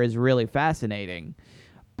career is really fascinating.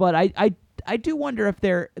 But I do wonder if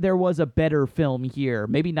there was a better film here.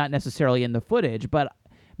 Maybe not necessarily in the footage, but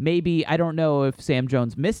maybe, I don't know if Sam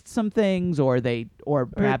Jones missed some things, or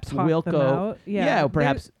perhaps Wilco. Yeah,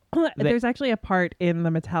 perhaps. There's actually a part in the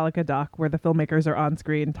Metallica doc where the filmmakers are on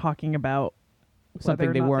screen talking about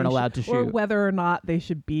something they weren't allowed to shoot, or whether or not they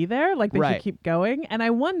should be there, like they should keep going. And I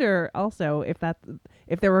wonder also if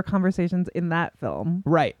there were conversations in that film,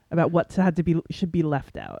 right, about what should be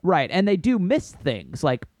left out, right. And they do miss things,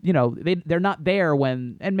 like they're not there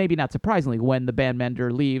when, and maybe not surprisingly, when the band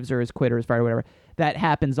member leaves or is quit or is fired or whatever. That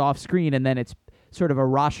happens off screen, and then it's sort of a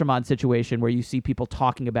Rashomon situation where you see people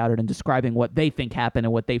talking about it and describing what they think happened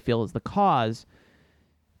and what they feel is the cause.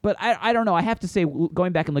 But I don't know. I have to say,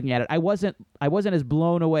 going back and looking at it, I wasn't as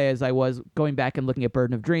blown away as I was going back and looking at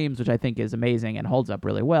Burden of Dreams, which I think is amazing and holds up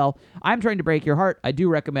really well. I'm Trying to Break Your Heart. I do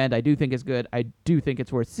recommend. I do think it's good. I do think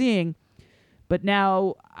it's worth seeing. But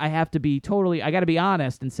now I have to be I got to be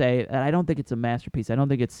honest and say that I don't think it's a masterpiece. I don't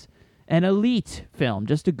think it's an elite film,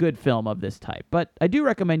 just a good film of this type. But I do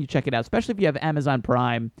recommend you check it out, especially if you have Amazon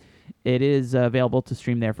Prime. It is available to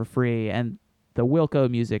stream there for free, and the Wilco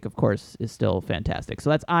music, of course, is still fantastic. So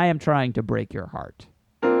that's I Am Trying to Break Your Heart.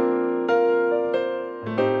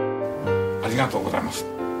 ありがとうございます。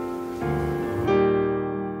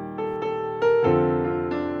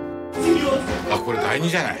あ、これ第二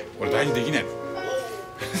じゃない。これ第二できない。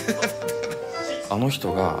あの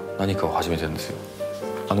人が何かを始めてるんですよ。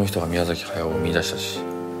あの人が宮崎駿を見出したし、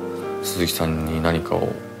鈴木さんに何か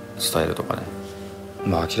を伝えるとかね。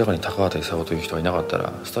まあ明らかに高畑勲という人がいなかった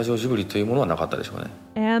らスタジオジブリというものはなかったでしょうね。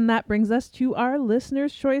And that brings us to our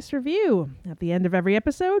listener's choice review. At the end of every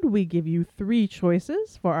episode, we give you 3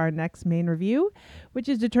 choices for our next main review, which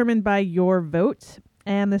is determined by your vote.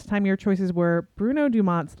 And this time your choices were Bruno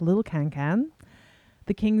Dumont's Little Can-Can,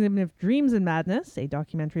 The Kingdom of Dreams and Madness, a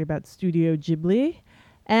documentary about Studio Ghibli,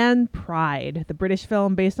 and Pride, the British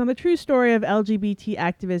film based on the true story of LGBT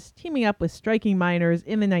activists teaming up with striking miners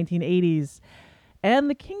in the 1980s.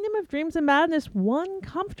 And The Kingdom of Dreams and Madness won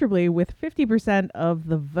comfortably with 50% of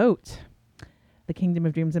the vote. The Kingdom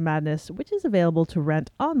of Dreams and Madness, which is available to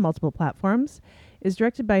rent on multiple platforms, is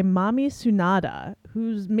directed by Mami Tsunada,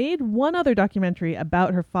 who's made one other documentary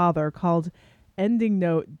about her father called Ending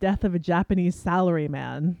Note, Death of a Japanese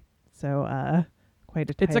Salaryman. So,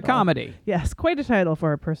 quite a title. It's a comedy. Yes, quite a title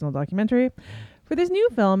for a personal documentary. For this new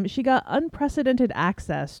film, she got unprecedented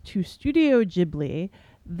access to Studio Ghibli,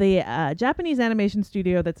 the Japanese animation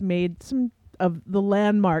studio that's made some of the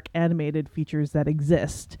landmark animated features that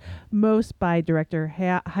exist, most by director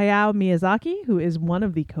Hayao Miyazaki, who is one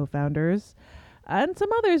of the co-founders, and some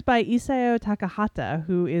others by Isao Takahata,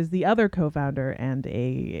 who is the other co-founder and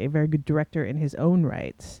a very good director in his own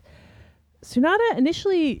right. Tsunada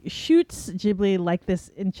initially shoots Ghibli like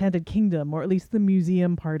this Enchanted Kingdom, or at least the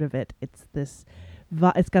museum part of it. It's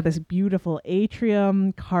got this beautiful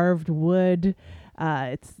atrium, carved wood.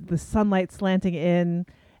 It's the sunlight slanting in,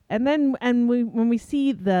 and then when we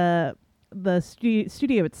see the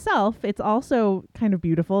studio itself, it's also kind of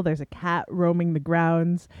beautiful. There's a cat roaming the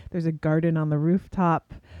grounds. There's a garden on the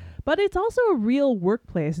rooftop, but it's also a real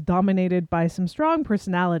workplace dominated by some strong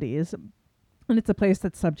personalities, and it's a place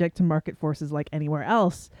that's subject to market forces like anywhere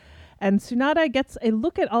else. And Tsunada gets a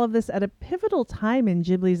look at all of this at a pivotal time in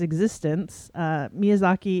Ghibli's existence.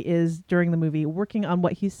 Miyazaki is, during the movie, working on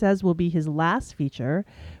what he says will be his last feature,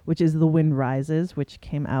 which is The Wind Rises, which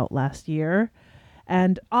came out last year.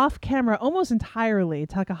 And off camera, almost entirely,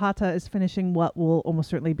 Takahata is finishing what will almost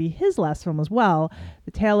certainly be his last film as well,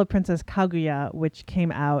 The Tale of Princess Kaguya, which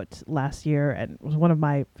came out last year and was one of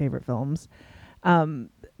my favorite films.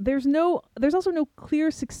 There's also no clear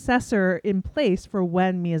successor in place for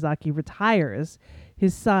when Miyazaki retires.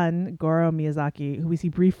 His son, Goro Miyazaki, who we see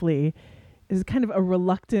briefly, is kind of a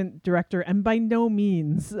reluctant director and by no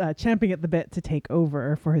means champing at the bit to take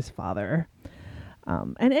over for his father.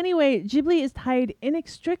 And anyway, Ghibli is tied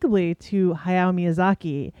inextricably to Hayao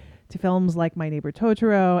Miyazaki, to films like My Neighbor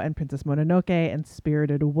Totoro and Princess Mononoke and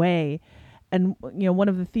Spirited Away. And, one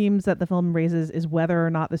of the themes that the film raises is whether or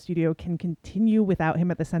not the studio can continue without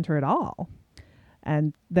him at the center at all.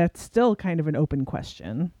 And that's still kind of an open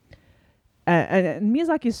question. And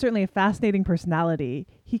Miyazaki is certainly a fascinating personality.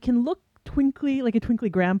 He can look twinkly, like a twinkly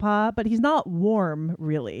grandpa, but he's not warm,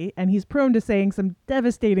 really. And he's prone to saying some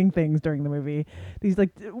devastating things during the movie. These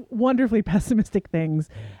wonderfully pessimistic things.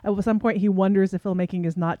 At some point, he wonders if filmmaking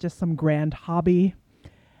is not just some grand hobby.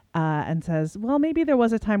 And says, well, maybe there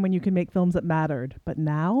was a time when you could make films that mattered, but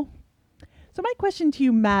now? So my question to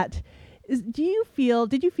you, Matt, is did you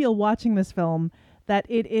feel watching this film that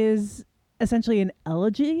it is essentially an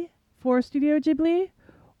elegy for Studio Ghibli?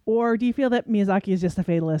 Or do you feel that Miyazaki is just a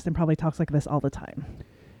fatalist and probably talks like this all the time?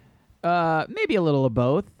 Maybe a little of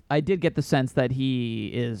both. I did get the sense that he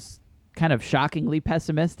is kind of shockingly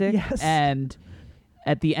pessimistic. Yes. And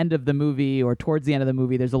at the end of the movie, or towards the end of the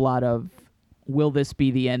movie, there's a lot of, will this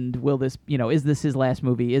be the end? Will this, is this his last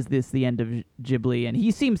movie? Is this the end of Ghibli? And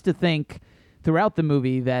he seems to think throughout the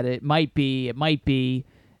movie that it might be.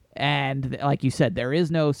 And like you said, there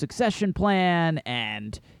is no succession plan,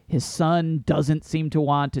 and his son doesn't seem to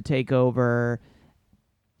want to take over.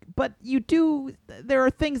 But there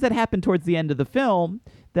are things that happen towards the end of the film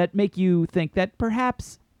that make you think that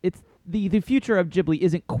perhaps it's the future of Ghibli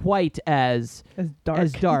isn't quite as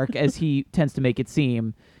dark as he tends to make it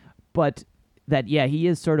seem. But that, yeah, he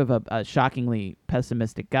is sort of a shockingly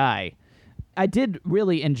pessimistic guy. I did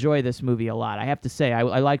really enjoy this movie a lot. I have to say,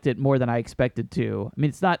 I liked it more than I expected to. I mean,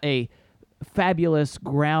 it's not a fabulous,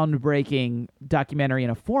 groundbreaking documentary in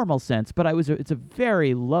a formal sense, but it's a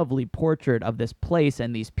very lovely portrait of this place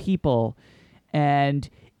and these people. And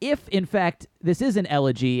if, in fact, this is an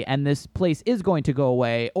elegy and this place is going to go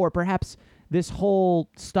away, or perhaps this whole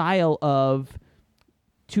style of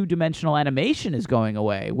two-dimensional animation is going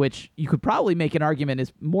away, which you could probably make an argument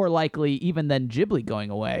is more likely even than Ghibli going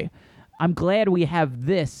away, I'm glad we have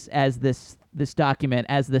this as this document,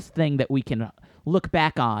 as this thing that we can look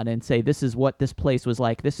back on and say, this is what this place was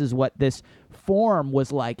like. This is what this form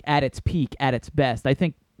was like at its peak, at its best. I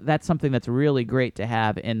think that's something that's really great to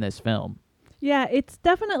have in this film. Yeah,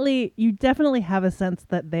 you definitely have a sense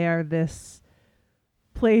that they are this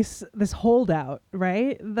place, this holdout,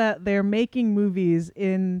 right? That they're making movies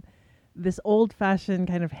in this old-fashioned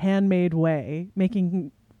kind of handmade way,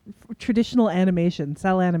 making traditional animation,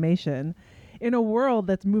 cell animation, in a world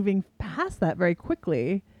that's moving past that very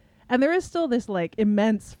quickly. And there is still this like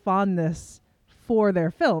immense fondness for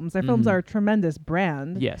their films. Their films are a tremendous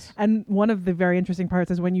brand. Yes. And one of the very interesting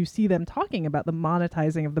parts is when you see them talking about the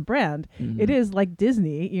monetizing of the brand. It is like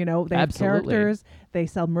Disney, they have characters, they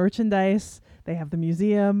sell merchandise, they have the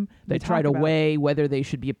museum. They try to weigh whether they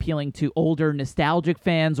should be appealing to older nostalgic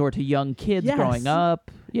fans or to young kids growing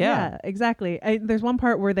up. Yeah, exactly. There's one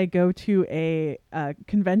part where they go to a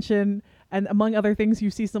convention, and among other things, you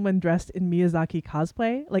see someone dressed in Miyazaki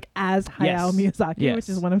cosplay, like as Hayao Miyazaki, which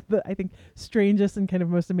is one of the, I think, strangest and kind of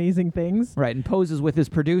most amazing things. Right, and poses with his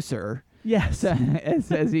producer. Yes.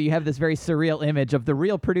 as you have this very surreal image of the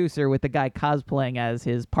real producer with the guy cosplaying as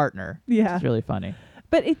his partner. Yeah. It's really funny.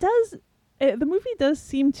 But the movie does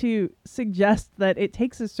seem to suggest that it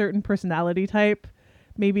takes a certain personality type,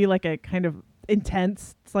 maybe like a kind of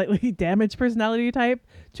intense, slightly damaged personality type,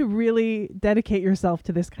 to really dedicate yourself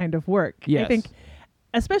to this kind of work. Yes. I think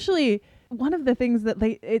especially one of the things that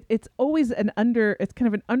it's always it's kind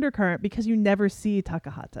of an undercurrent because you never see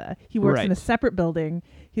Takahata. He works in a separate building.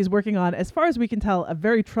 He's working on, as far as we can tell, a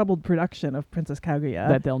very troubled production of Princess Kaguya.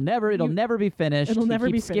 That it'll never be finished. It'll never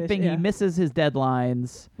be skipping. finished, He misses his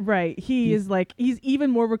deadlines. Right. He's even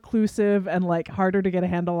more reclusive and like harder to get a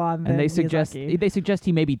handle on than Miyazaki. They suggest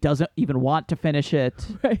he maybe doesn't even want to finish it.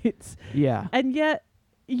 Right. Yeah. And yet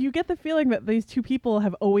you get the feeling that these two people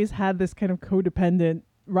have always had this kind of codependent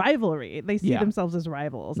rivalry. They see themselves as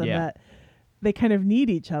rivals, and that they kind of need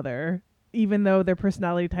each other, even though their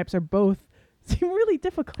personality types are both seem really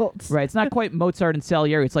difficult. Right. It's not quite Mozart and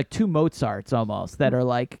Salieri. It's like two Mozarts almost that are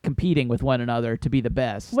like competing with one another to be the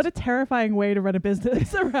best. What a terrifying way to run a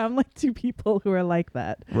business around like two people who are like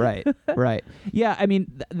that. Right. Right. Yeah. I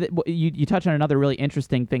mean, you touch on another really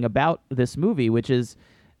interesting thing about this movie, which is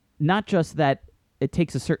not just that it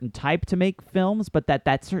takes a certain type to make films, but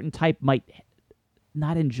that certain type might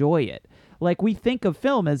not enjoy it. Like, we think of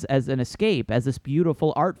film as an escape, as this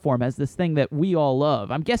beautiful art form, as this thing that we all love.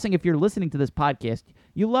 I'm guessing if you're listening to this podcast,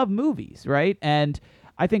 you love movies, right? And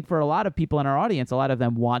I think for a lot of people in our audience, a lot of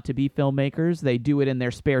them want to be filmmakers. They do it in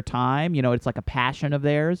their spare time. It's like a passion of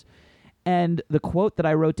theirs. And the quote that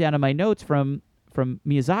I wrote down in my notes from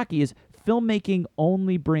Miyazaki is, filmmaking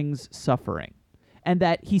only brings suffering. And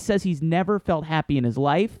that he says he's never felt happy in his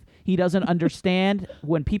life. He doesn't understand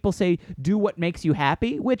when people say, do what makes you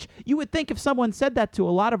happy, which you would think if someone said that to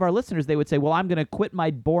a lot of our listeners, they would say, well, I'm going to quit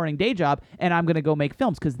my boring day job and I'm going to go make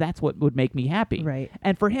films because that's what would make me happy. Right.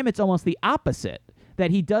 And for him, it's almost the opposite,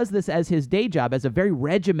 that he does this as his day job, as a very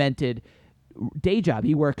regimented day job.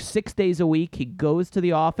 He works 6 days a week. He goes to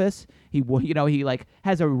the office. He like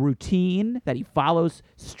has a routine that he follows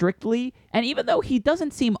strictly. And even though he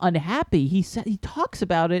doesn't seem unhappy, he talks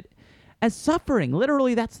about it as suffering.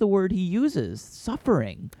 Literally, that's the word he uses,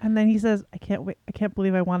 suffering. And then he says, I can't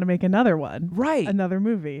believe I want to make another one. Right. Another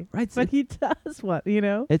movie. Right. But he does what,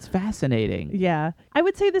 It's fascinating. Yeah. I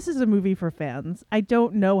would say this is a movie for fans. I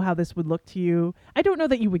don't know how this would look to you. I don't know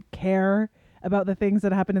that you would care about the things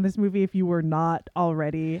that happen in this movie if you were not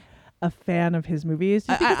already a fan of his movies,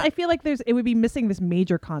 just because I feel like it would be missing this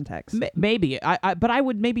major context. Maybe, but I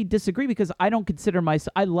would maybe disagree because I don't consider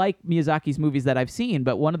myself. I like Miyazaki's movies that I've seen,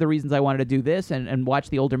 but one of the reasons I wanted to do this and watch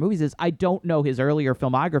the older movies is I don't know his earlier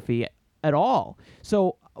filmography at all.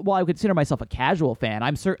 So while I would consider myself a casual fan,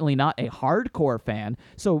 I'm certainly not a hardcore fan.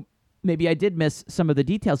 So maybe I did miss some of the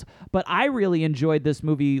details, but I really enjoyed this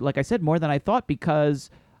movie, like I said, more than I thought, because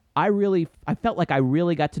I felt like I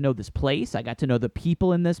really got to know this place. I got to know the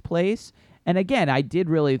people in this place. And again, I did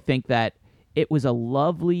really think that it was a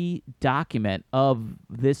lovely document of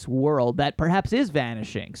this world that perhaps is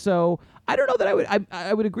vanishing. So I don't know that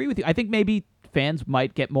I would agree with you. I think maybe fans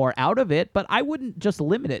might get more out of it, but I wouldn't just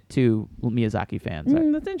limit it to Miyazaki fans.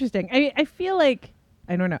 That's interesting. I feel like,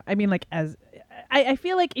 I don't know. I mean, like, I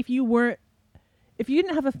feel like if you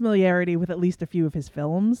didn't have a familiarity with at least a few of his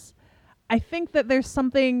films, I think that there's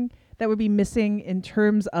something that would be missing in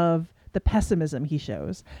terms of the pessimism he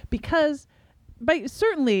shows. Because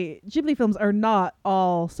certainly Ghibli films are not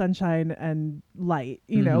all sunshine and light.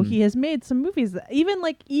 You know, he has made some movies that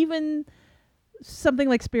even something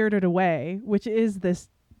like Spirited Away, which is this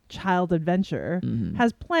child adventure,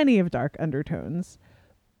 has plenty of dark undertones.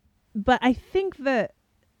 But I think that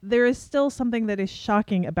there is still something that is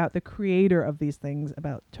shocking about the creator of these things,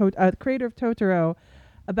 about the creator of Totoro,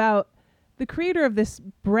 about the creator of this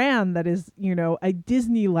brand that is, you know, a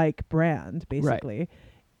Disney-like brand, basically. Right.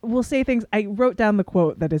 Will say things. I wrote down the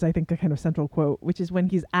quote that is, I think, a kind of central quote, which is when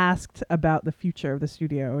he's asked about the future of the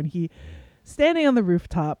studio, and he, standing on the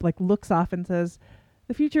rooftop, like, looks off and says,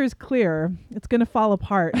 "The future is clear. It's going to fall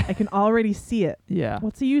apart. I can already see it. Yeah.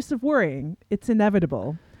 What's the use of worrying? It's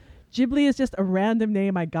inevitable. Ghibli is just a random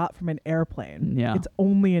name I got from an airplane. Yeah. It's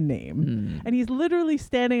only a name." And he's literally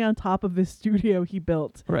standing on top of this studio he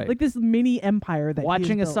built. Right. Like this mini empire that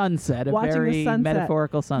watching a sunset, a very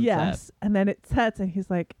metaphorical sunset. Yes. And then it sets and he's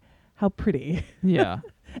like, how pretty. Yeah.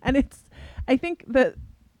 And I think that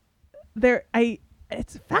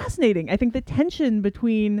it's fascinating. I think the tension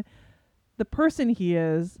between the person he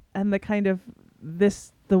is and the kind of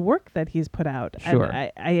the work that he's put out. Sure.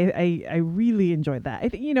 And I really enjoyed that. I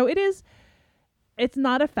think, you know, it's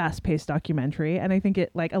not a fast-paced documentary, and I think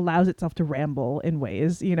it like allows itself to ramble in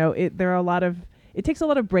ways. You know, it takes a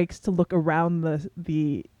lot of breaks to look around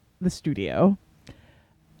the studio.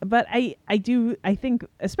 But I think,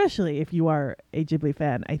 especially if you are a Ghibli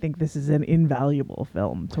fan, I think this is an invaluable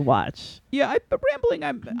film to watch. Yeah, rambling,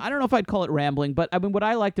 I don't know if I'd call it rambling, but I mean, what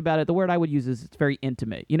I liked about it, the word I would use is it's very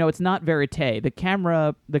intimate. You know, it's not verite. The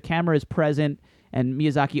camera is present, and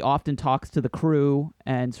Miyazaki often talks to the crew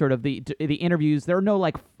and sort of the interviews. There's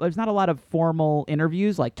not a lot of formal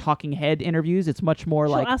interviews, like talking head interviews. It's much more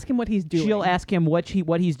She'll ask him what he's doing. She'll ask him what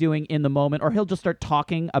he's doing in the moment, or he'll just start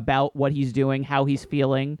talking about what he's doing, how he's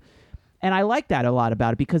feeling. And I like that a lot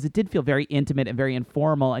about it because it did feel very intimate and very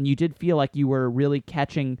informal, and you did feel like you were really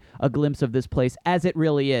catching a glimpse of this place as it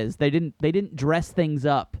really is. They didn't dress things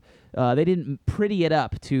up. They didn't pretty it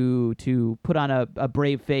up to put on a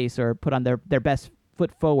brave face or put on their best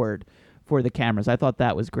foot forward for the cameras. I thought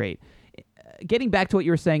that was great. Getting back to what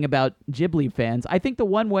you were saying about Ghibli fans, I think the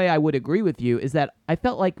one way I would agree with you is that I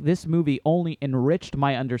felt like this movie only enriched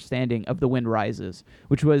my understanding of The Wind Rises,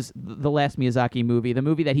 which was the last Miyazaki movie, the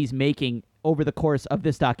movie that he's making over the course of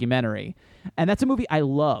this documentary. And that's a movie I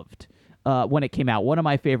loved when it came out. One of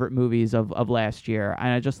my favorite movies of last year, and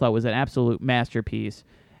I just thought it was an absolute masterpiece.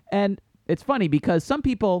 And it's funny because some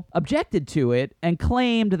people objected to it and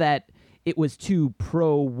claimed that it was too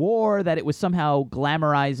pro-war, that it was somehow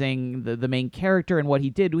glamorizing the main character and what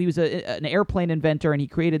he did. He was an airplane inventor, and he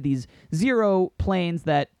created these Zero planes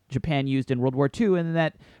that Japan used in World War II, and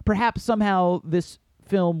that perhaps somehow this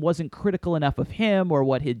film wasn't critical enough of him or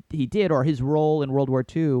what he did or his role in World War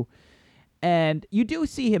II. And you do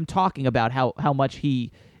see him talking about how much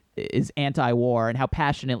he is anti-war and how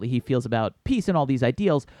passionately he feels about peace and all these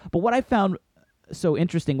ideals. But what I found so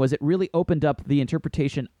interesting was it really opened up the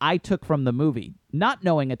interpretation I took from the movie, not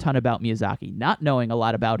knowing a ton about Miyazaki, not knowing a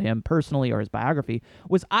lot about him personally or his biography,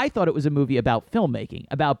 was I thought it was a movie about filmmaking,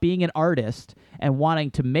 about being an artist and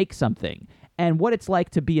wanting to make something, and what it's like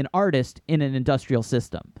to be an artist in an industrial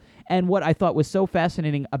system. And what I thought was so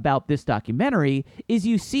fascinating about this documentary is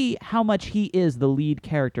you see how much he is the lead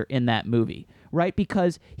character in that movie, right?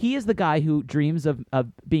 Because he is the guy who dreams of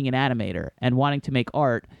being an animator and wanting to make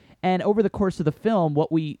art. And over the course of the film,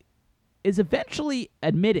 what we is eventually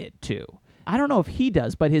admitted to, I don't know if he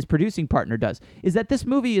does, but his producing partner does, is that this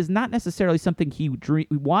movie is not necessarily something he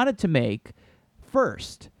wanted to make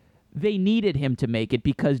first. They needed him to make it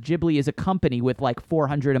because Ghibli is a company with like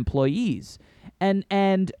 400 employees.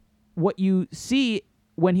 And what you see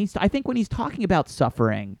when he's talking about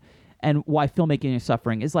suffering and why filmmaking is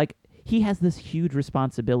suffering is like he has this huge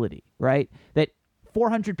responsibility, right? That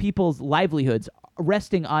 400 people's livelihoods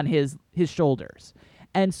resting on his shoulders.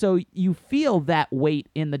 And so you feel that weight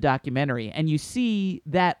in the documentary, and you see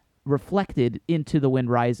that reflected into The Wind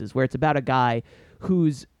Rises, where it's about a guy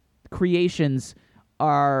whose creations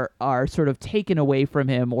are sort of taken away from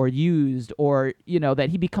him or used, or, you know, that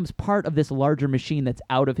he becomes part of this larger machine that's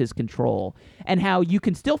out of his control, and how you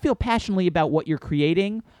can still feel passionately about what you're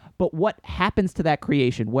creating, but what happens to that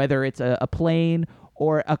creation, whether it's a plane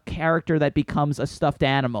or a character that becomes a stuffed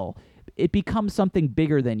animal, it becomes something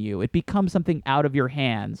bigger than you. It becomes something out of your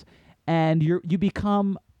hands. and you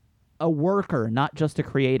become a worker, not just a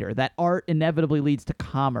creator. That art inevitably leads to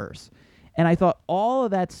commerce. And I thought all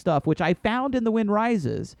of that stuff, which I found in The Wind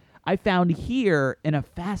Rises, I found here in a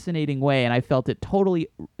fascinating way, and I felt it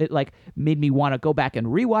like made me want to go back and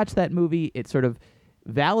rewatch that movie. It sort of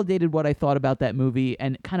validated what I thought about that movie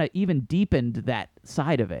and kind of even deepened that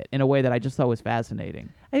side of it in a way that I just thought was fascinating.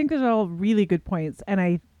 I think those are all really good points, and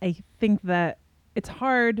I think that it's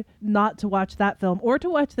hard not to watch that film or to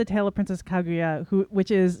watch The Tale of Princess Kaguya, which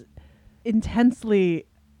is intensely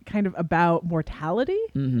kind of about mortality,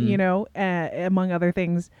 you know, among other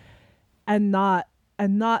things, and not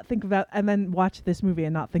think about, and then watch this movie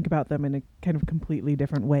and not think about them in a kind of completely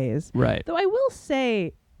different ways. Right. Though I will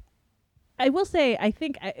say, I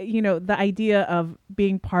think, you know, the idea of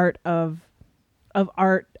being part of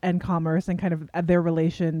art and commerce and kind of their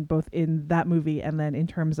relation both in that movie and then in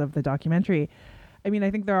terms of the documentary, I mean,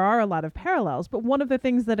 I think there are a lot of parallels, but one of the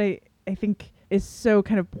things that I think is so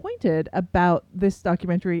kind of pointed about this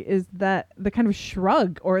documentary is that the kind of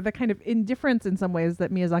shrug or the kind of indifference in some ways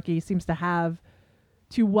that Miyazaki seems to have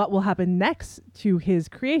to what will happen next to his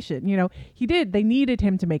creation. You know, they needed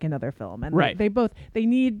him to make another film, and right. they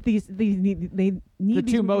need these the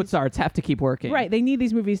two Mozarts have to keep working. Right. They need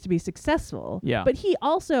these movies to be successful. Yeah. But he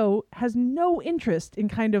also has no interest in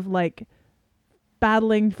kind of like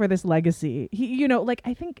battling for this legacy. He, you know, like,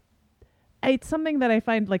 I think it's something that I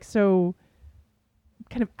find like so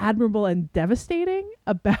kind of admirable and devastating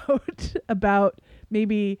about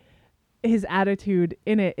maybe his attitude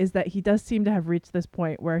in it, is that he does seem to have reached this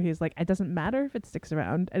point where he's like, it doesn't matter if it sticks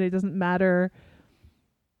around, and it doesn't matter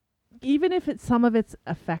even if some of it's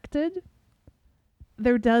affected.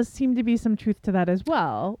 There does seem to be some truth to that as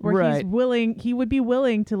well, where right. he would be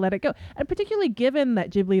willing to let it go, and particularly given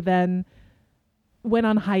that Ghibli then went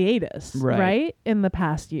on hiatus, right? In the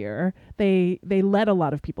past year, they let a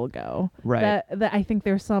lot of people go. Right. That I think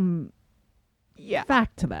there's some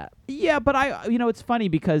fact to that. Yeah, but it's funny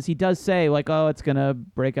because he does say like, oh, it's gonna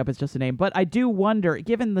break up, it's just a name. But I do wonder,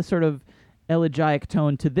 given the sort of elegiac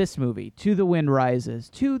tone to this movie, to The Wind Rises,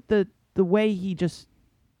 to the way he just,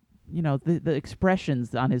 you know, the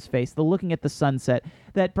expressions on his face, the looking at the sunset,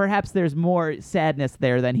 that perhaps there's more sadness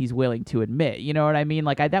there than he's willing to admit. You know what I mean?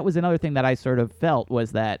 Like, that was another thing that I sort of felt,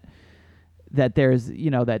 was that there's, you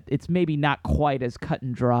know, that it's maybe not quite as cut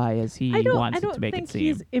and dry as he wants it to make it seem. I don't think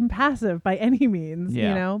he's impassive by any means, you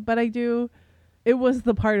know, but it was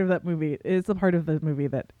the part of that movie, it's the part of the movie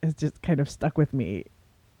that has just kind of stuck with me,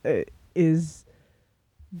 is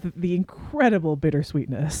the incredible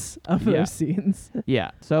bittersweetness of those scenes.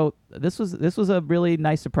 Yeah. So this was a really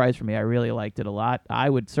nice surprise for me. I really liked it a lot. I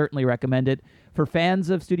would certainly recommend it for fans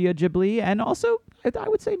of Studio Ghibli, and also I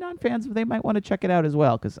would say non-fans, they might want to check it out as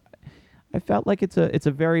well, because I felt like it's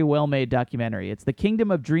a very well-made documentary. It's The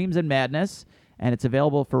Kingdom of Dreams and Madness, and it's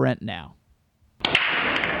available for rent now.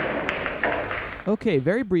 Okay,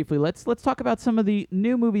 very briefly, let's talk about some of the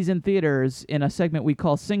new movies in theaters in a segment we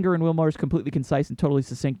call Singer and Wilmore's Completely Concise and Totally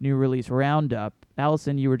Succinct New Release Roundup.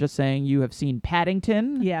 Allison, you were just saying you have seen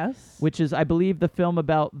Paddington. Yes. Which is, I believe, the film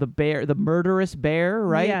about the bear, the murderous bear,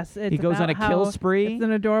 right? Yes. He goes on a kill spree. It's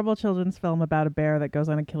an adorable children's film about a bear that goes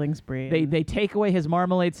on a killing spree. They take away his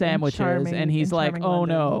marmalade sandwiches, and he's like, oh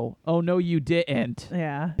no, you didn't.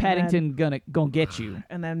 Yeah. Paddington gonna get you.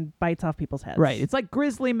 And then bites off people's heads. Right. It's like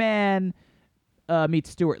Grizzly Man meets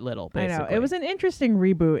Stuart Little, basically. I know. It was an interesting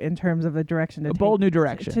reboot in terms of the direction. A bold new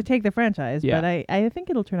direction. To take the franchise, but I think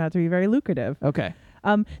it'll turn out to be very lucrative. Okay.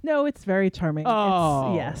 No, it's very charming.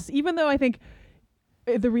 Oh. Yes. Even though I think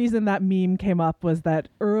the reason that meme came up was that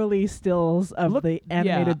early stills of the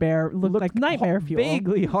animated bear looked like nightmare fuel.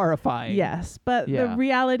 Vaguely horrifying. Yes, but the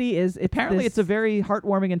reality is, apparently it's a very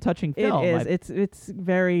heartwarming and touching film. It is. It's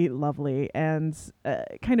very lovely and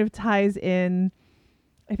kind of ties in.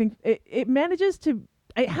 I think it manages to.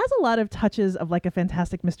 It has a lot of touches of like a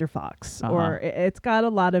Fantastic Mr. Fox, or it's got a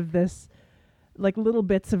lot of this, like, little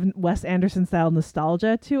bits of Wes Anderson style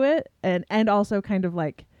nostalgia to it, and also kind of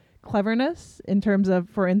like cleverness in terms of,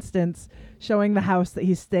 for instance, showing the house that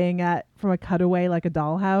he's staying at from a cutaway, like a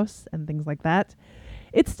dollhouse and things like that.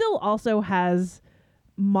 It still also has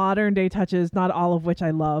modern day touches, not all of which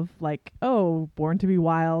I love, like, Born to be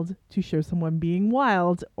Wild, to show someone being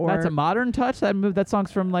wild. Or that's a modern touch. That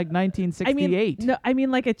song's from like 1968. I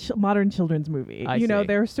mean like a modern children's movie. I see.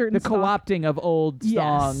 There are certain co-opting of old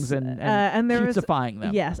songs and cutesifying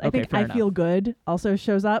them. Yes, I think I Feel Good also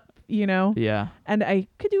shows up. Yeah, and I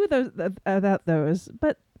could do with those,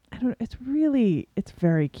 but I don't. It's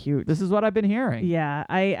very cute. This is what I've been hearing. Yeah,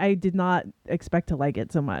 I did not expect to like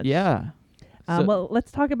it so much. Yeah. Well,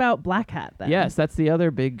 let's talk about Black Hat then. Yes, that's the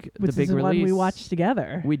other big Which the big is the release. one we watched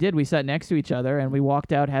together. We did. We sat next to each other and we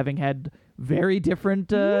walked out having had very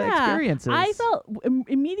different experiences. I felt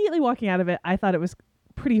immediately walking out of it, I thought it was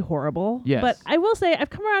pretty horrible. Yes. But I will say I've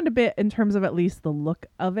come around a bit in terms of at least the look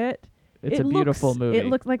of it. It's a beautiful movie. It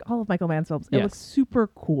looks like all of Michael Mann's films. It Yes. looks super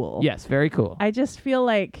cool. Yes, very cool. I just feel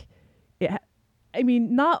like I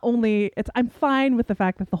mean, not only I'm fine with the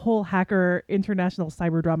fact that the whole hacker international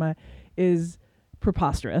cyber drama is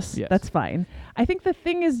preposterous. Yes. That's fine. I think the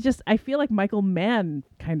thing is just I feel like Michael Mann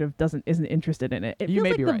kind of isn't interested in it. It You feels may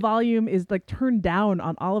like be the right. volume is like turned down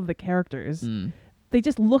on all of the characters. They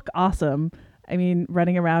just look awesome. I mean,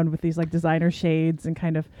 running around with these like designer shades and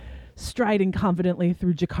kind of striding confidently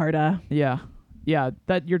through Jakarta. Yeah,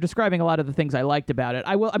 that you're describing a lot of the things I liked about it.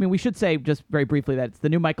 I mean, we should say just very briefly that it's the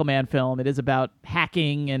new Michael Mann film. It is about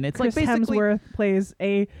hacking, and it's Chris like basically Hemsworth plays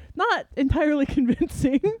a not entirely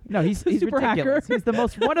convincing. No, he's super ridiculous. hacker.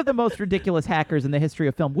 He's one of the most ridiculous hackers in the history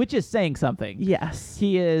of film, which is saying something. Yes,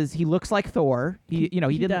 he is. He looks like Thor. He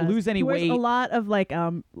didn't does. lose any he wears weight. a lot of like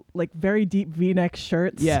very deep V-neck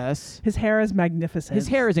shirts. Yes, his hair is magnificent. His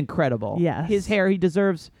hair is incredible. Yes, his hair. He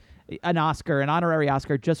deserves an honorary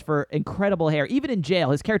Oscar just for incredible hair. Even in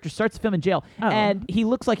jail, his character starts the film in jail, and he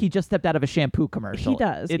looks like he just stepped out of a shampoo commercial. He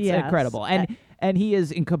does. It's yes. incredible, and he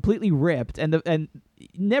is completely ripped, and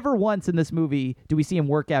never once in this movie do we see him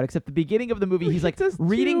work out, except the beginning of the movie. He's like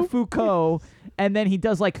reading Foucault, and then he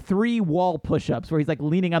does like 3 wall push-ups where he's like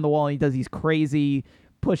leaning on the wall and he does these crazy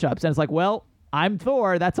push-ups, and it's like, well, I'm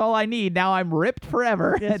Thor. That's all I need. Now I'm ripped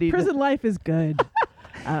forever. Yes, prison life is good.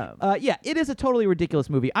 Yeah, it is a totally ridiculous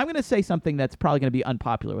movie. I'm going to say something that's probably going to be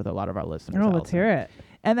unpopular with a lot of our listeners. Oh, let's Alison. hear it.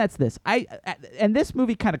 And that's this. And this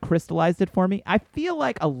movie kind of crystallized it for me. I feel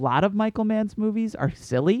like a lot of Michael Mann's movies are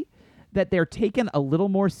silly, that they're taken a little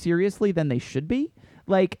more seriously than they should be.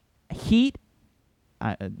 Like Heat.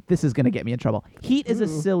 This is going to get me in trouble. Heat is a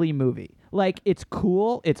silly movie. Like, it's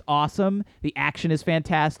cool. It's awesome. The action is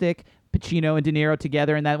fantastic. Pacino and De Niro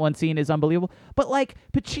together in that one scene is unbelievable. But like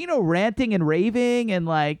Pacino ranting and raving and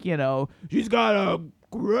like, she's got a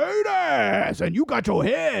great ass and you got your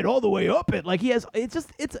head all the way up it. Like he has,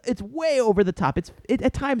 it's way over the top. It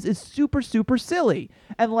at times is super, super silly.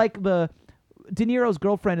 And like the De Niro's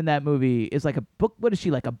girlfriend in that movie is like what is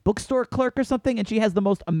she, like a bookstore clerk or something? And she has the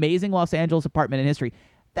most amazing Los Angeles apartment in history.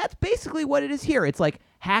 That's basically what it is here. It's like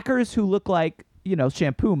hackers who look like,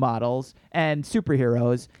 shampoo models and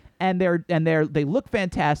superheroes. And they look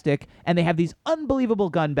fantastic, and they have these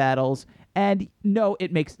unbelievable gun battles. And no,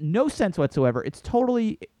 it makes no sense whatsoever. It's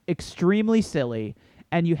totally extremely silly,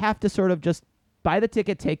 and you have to sort of just buy the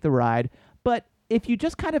ticket, take the ride. But if you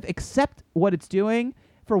just kind of accept what it's doing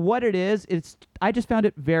for what it is, I just found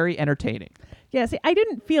it very entertaining. Yeah, see, I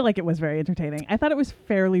didn't feel like it was very entertaining. I thought it was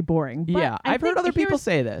fairly boring. But yeah, I've heard other people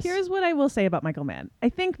say this. Here's what I will say about Michael Mann. I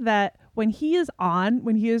think that when he is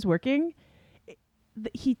working,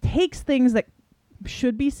 he takes things that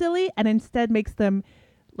should be silly and instead makes them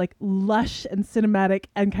like lush and cinematic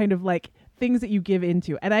and kind of like things that you give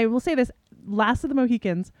into. And I will say this, Last of the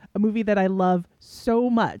Mohicans, a movie that I love so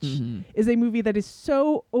much, is a movie that is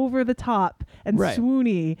so over the top and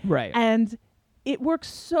swoony. Right. And it works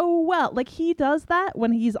so well. Like he does that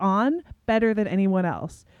when he's on better than anyone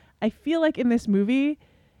else. I feel like in this movie,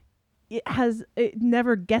 it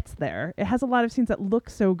never gets there. It has a lot of scenes that look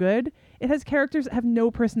so good. It has characters that have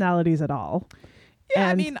no personalities at all. Yeah,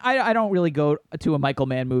 I mean, I don't really go to a Michael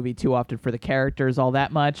Mann movie too often for the characters all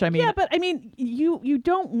that much. I mean, yeah, but I mean, you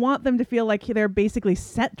don't want them to feel like they're basically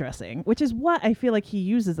set dressing, which is what I feel like he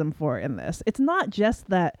uses them for in this. It's not just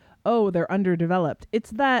that, they're underdeveloped.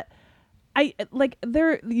 It's that when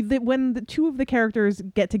the two of the characters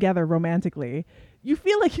get together romantically, you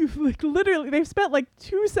feel like you've they've spent like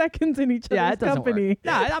 2 seconds in each other's company. Work.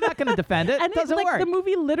 No, I'm not going to defend it. And it doesn't work. The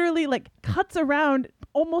movie literally cuts around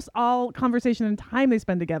almost all conversation and time they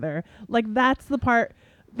spend together. Like that's the part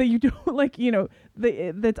that you don't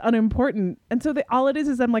that's unimportant. And so all it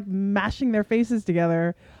is them like mashing their faces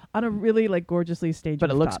together on a really gorgeously staged.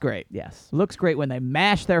 But it looks great. Yes, looks great when they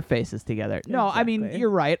mash their faces together. No, I mean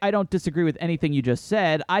you're right. I don't disagree with anything you just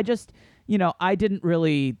said. I just. I didn't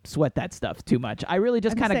really sweat that stuff too much. I really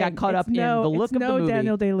just kind of got caught up in the look of the movie.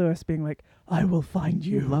 Daniel Day-Lewis being like, I will find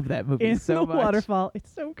you. You love that movie in so the much. Waterfall. It's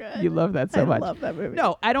so good. You love that so much. I love that movie.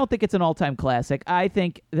 No, I don't think it's an all-time classic. I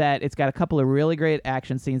think that it's got a couple of really great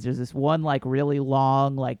action scenes. There's this one really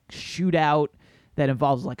long shootout that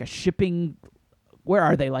involves a shipping. Where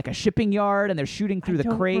are they? Like a shipping yard, and they're shooting through the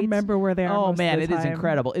crates. I don't remember where they are. Oh most man, of the it is time.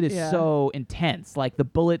 incredible. It is so intense. Like the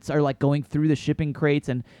bullets are going through the shipping crates,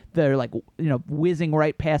 and they're whizzing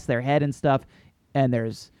right past their head and stuff. And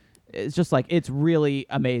there's It's just like, it's really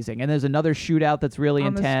amazing. And there's another shootout that's really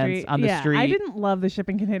intense on the street. I didn't love the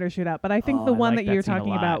shipping container shootout, but I think the one that you're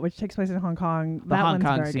talking about, which takes place in Hong Kong, the that Hong one's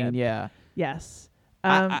Kong very scene, good. yeah. Yes.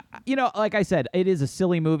 Like I said, it is a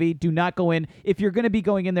silly movie. Do not go in if you're going to be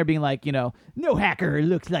going in there being like, no hacker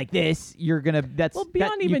looks like this. You're gonna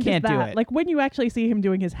beyond even you can't just that, do it. like when you actually see him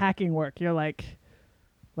doing his hacking work, you're like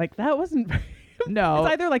that wasn't very No.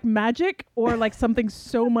 It's either like magic or like something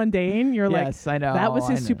so mundane. You're yes, I know. That was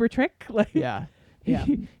his super trick. Like, yeah. Yeah.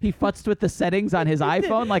 He futzed with the settings on his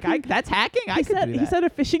iPhone. Like, that's hacking. I could do that. He sent a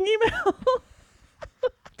phishing email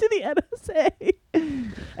to the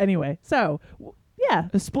NSA. Anyway, so yeah,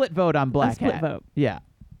 a split vote on Black split Hat. vote. Yeah.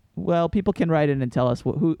 Well, people can write in and tell us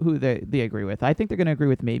who they agree with. I think they're going to agree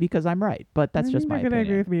with me because I'm right, but that's just my opinion. They're going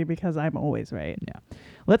to agree with me because I'm always right. Yeah.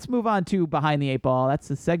 Let's move on to Behind the Eight Ball. That's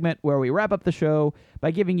the segment where we wrap up the show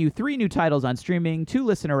by giving you 3 new titles on streaming, 2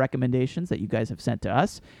 listener recommendations that you guys have sent to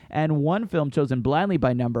us, and 1 film chosen blindly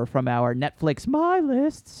by number from our Netflix My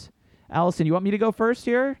Lists. Allison, you want me to go first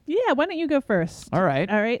here? Yeah, why don't you go first? All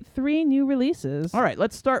right. 3 new releases. All right,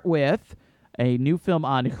 let's start with a new film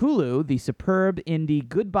on Hulu, the superb indie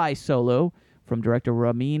Goodbye Solo from director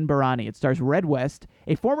Ramin Barani. It stars Red West,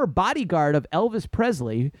 a former bodyguard of Elvis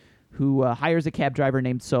Presley, who hires a cab driver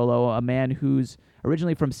named Solo, a man who's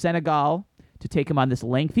originally from Senegal, to take him on this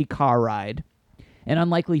lengthy car ride. An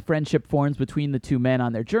unlikely friendship forms between the two men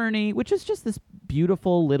on their journey, which is just this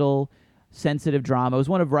beautiful little sensitive drama. It was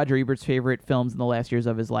one of Roger Ebert's favorite films in the last years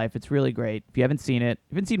of his life. It's really great. If you haven't seen it,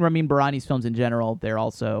 if you haven't seen Ramin Barani's films in general, they're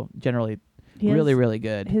also generally really, really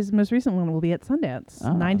good. His most recent one will be at Sundance,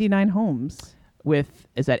 99 Homes.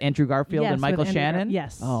 Is that Andrew Garfield and Michael Shannon?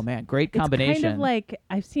 Yes. Oh, man, great combination. It's kind of like,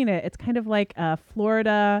 I've seen it, it's kind of like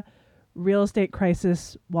Florida real estate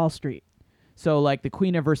crisis Wall Street. So like the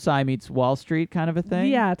Queen of Versailles meets Wall Street kind of a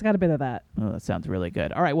thing? Yeah, it's got a bit of that. Oh, that sounds really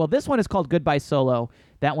good. All right, well, this one is called Goodbye Solo.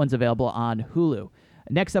 That one's available on Hulu.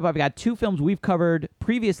 Next up, I've got 2 films we've covered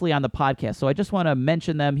previously on the podcast, so I just want to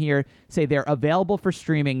mention them here, say they're available for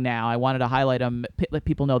streaming now. I wanted to highlight them, let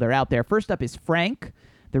people know they're out there. First up is Frank,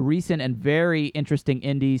 the recent and very interesting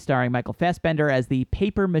indie starring Michael Fassbender as the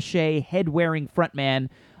papier-mâché head-wearing frontman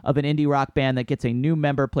of an indie rock band that gets a new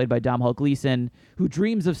member played by Domhnall Gleeson, who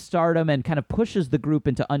dreams of stardom and kind of pushes the group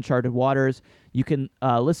into uncharted waters. You can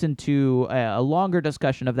listen to a longer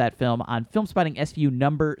discussion of that film on Filmspotting SVU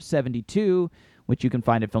number 72, which you can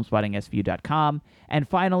find at filmspottingsvu.com. And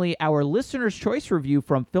finally, our listener's choice review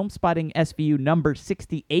from Filmspotting SVU number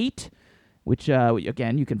 68, which,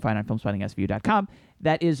 again, you can find on filmspottingsvu.com.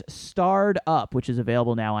 That is Starred Up, which is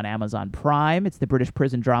available now on Amazon Prime. It's the British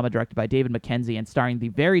prison drama directed by David Mackenzie and starring the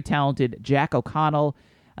very talented Jack O'Connell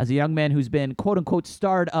as a young man who's been, quote-unquote,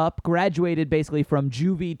 starred up, graduated basically from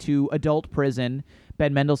juvie to adult prison.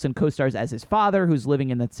 Ben Mendelsohn co-stars as his father, who's living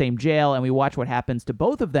in that same jail, and we watch what happens to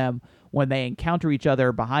both of them when they encounter each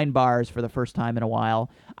other behind bars for the first time in a while.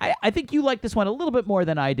 I think you liked this one a little bit more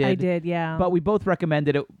than I did. I did, yeah. But we both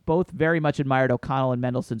recommended it. Both very much admired O'Connell and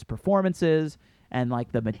Mendelssohn's performances and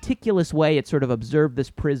like the meticulous way it sort of observed this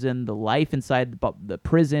prison, the life inside the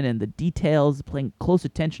prison and the details, paying close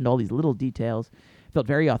attention to all these little details. Felt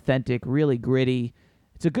very authentic, really gritty.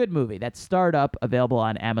 It's a good movie. That's Starred Up, available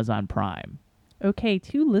on Amazon Prime. Okay,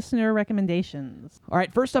 2 listener recommendations. All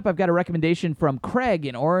right, first up, I've got a recommendation from Craig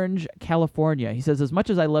in Orange, California. He says, as much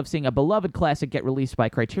as I love seeing a beloved classic get released by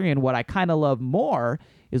Criterion, what I kind of love more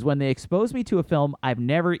is when they expose me to a film I've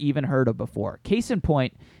never even heard of before. Case in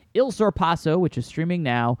point, Il Sorpasso, which is streaming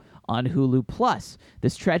now on Hulu+.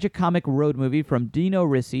 This tragic comic road movie from Dino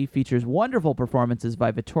Risi features wonderful performances by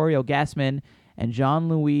Vittorio Gassman and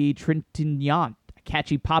Jean-Louis Trintignant, a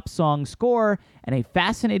catchy pop song score, and a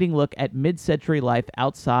fascinating look at mid-century life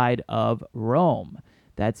outside of Rome.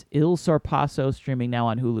 That's Il Sorpasso, streaming now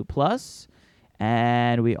on Hulu+.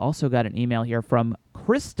 And we also got an email here from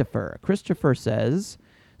Christopher. Christopher says,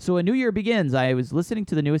 so a new year begins. I was listening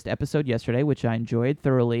to the newest episode yesterday, which I enjoyed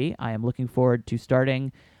thoroughly. I am looking forward to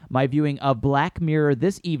starting my viewing of Black Mirror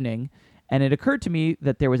this evening, and it occurred to me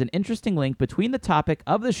that there was an interesting link between the topic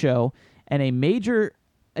of the show and a major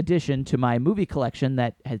addition to my movie collection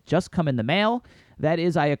that has just come in the mail. That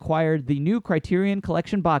is, I acquired the new Criterion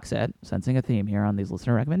Collection box set, sensing a theme here on these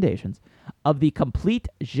listener recommendations, of the complete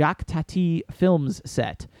Jacques Tati films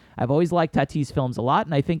set. I've always liked Tati's films a lot,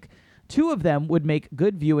 and I think 2 of them would make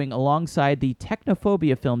good viewing alongside the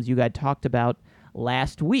Technophobia films you guys talked about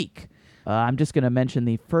last week. I'm just going to mention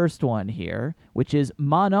the first one here, which is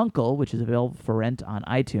Mon Uncle, which is available for rent on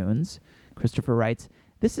iTunes. Christopher writes,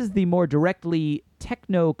 this is the more directly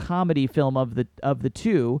techno-comedy film of the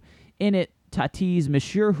 2. In it, Tati's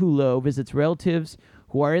Monsieur Hulot visits relatives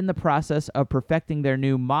who are in the process of perfecting their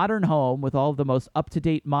new modern home with all of the most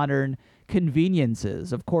up-to-date modern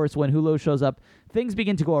conveniences. Of course, when Hulu shows up, things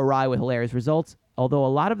begin to go awry with hilarious results. Although a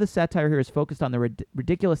lot of the satire here is focused on the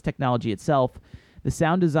ridiculous technology itself, the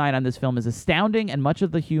sound design on this film is astounding, and much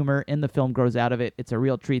of the humor in the film grows out of it. It's a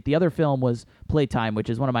real treat. The other film was Playtime, which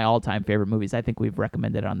is one of my all-time favorite movies. I think we've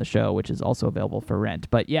recommended it on the show, which is also available for rent.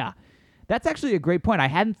 But yeah, that's actually a great point. I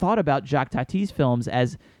hadn't thought about Jacques Tati's films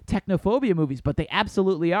as technophobia movies, but they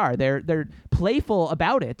absolutely are. They're playful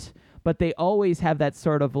about it, but they always have that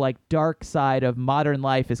sort of like dark side of modern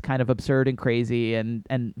life is kind of absurd and crazy and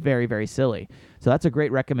very, very silly. So that's a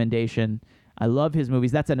great recommendation. I love his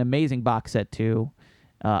movies. That's an amazing box set, too.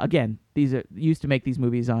 Again, these used to make these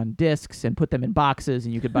movies on discs and put them in boxes,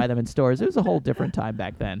 and you could buy them in stores. It was a whole different time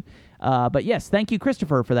back then. But yes, thank you,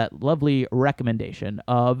 Christopher, for that lovely recommendation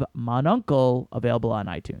of Mon Uncle, available on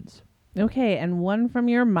iTunes. Okay, and one from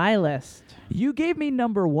your My List. You gave me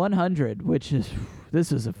number 100, which is,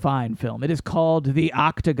 this is a fine film. It is called The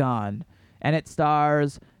Octagon, and it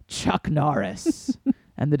stars Chuck Norris.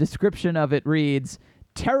 And the description of it reads,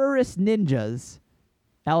 terrorist ninjas.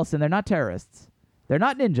 Alison, they're not terrorists. They're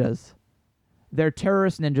not ninjas. They're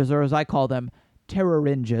terrorist ninjas, or as I call them,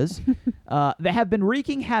 terrorinjas. They have been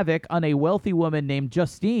wreaking havoc on a wealthy woman named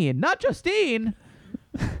Justine. Not Justine!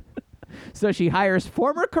 So she hires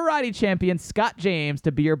former karate champion Scott James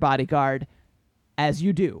to be your bodyguard, as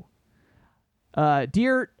you do.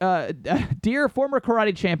 Dear former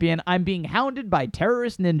karate champion, I'm being hounded by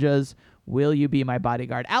terrorist ninjas. Will you be my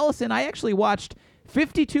bodyguard? Alison, I actually watched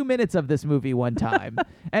 52 minutes of this movie one time,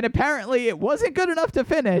 and apparently it wasn't good enough to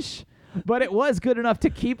finish, but it was good enough to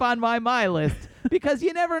keep on my list, because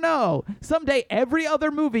you never know. Someday every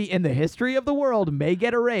other movie in the history of the world may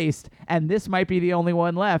get erased, and this might be the only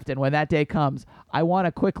one left, and when that day comes, I want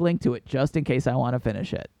a quick link to it just in case I want to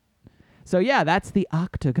finish it. So yeah, that's The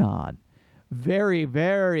Octagon. Very,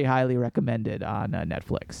 very highly recommended on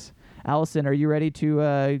Netflix. Alison, are you ready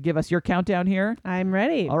to give us your countdown here? I'm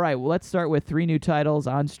ready. All right, well, let's start with 3 new titles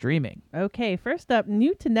on streaming. Okay, first up,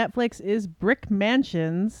 new to Netflix is Brick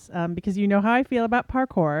Mansions, because you know how I feel about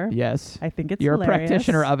parkour. Yes. I think it's You're hilarious. a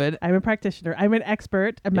practitioner of it. I'm a practitioner. I'm an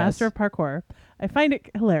expert, a master of parkour. I find it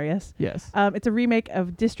hilarious. Yes. It's a remake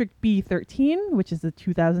of District B13, which is the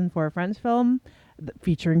 2004 French film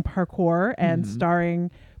featuring parkour and starring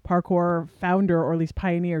parkour founder, or at least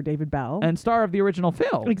pioneer, David Bell. And star of the original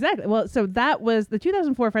film. Exactly. Well, so that was the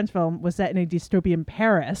 2004 French film was set in a dystopian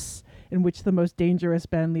Paris in which the most dangerous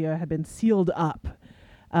banlieue had been sealed up.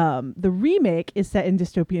 The remake is set in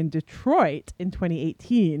dystopian Detroit in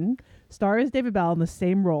 2018. Stars David Bell in the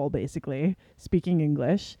same role, basically, speaking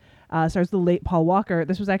English. Stars the late Paul Walker.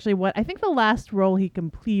 This was actually I think the last role he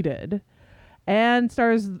completed. And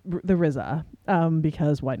stars the RZA,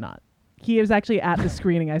 because why not? He was actually at the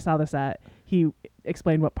screening I saw this at. He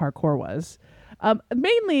explained what parkour was.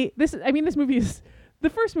 Mainly, this movie is... The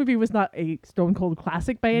first movie was not a stone cold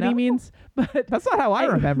classic by any means, but... That's not how I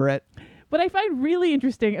remember it. What I find really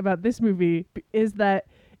interesting about this movie is that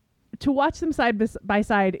to watch them side by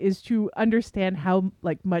side is to understand how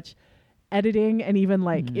much editing and even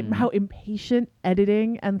how impatient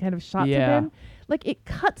editing and kind of shots have been. It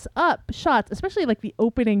cuts up shots, especially the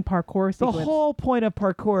opening parkour sequence. The whole point of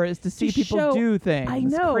parkour is to see people do things. I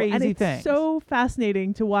know, crazy and it's things. so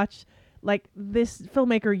fascinating to watch. This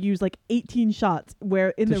filmmaker used 18 shots where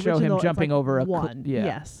in to the show original him jumping over a one.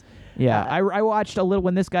 Yes. Yeah, I watched a little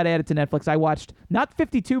when this got added to Netflix. I watched not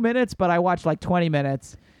 52 minutes, but I watched 20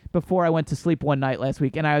 minutes before I went to sleep one night last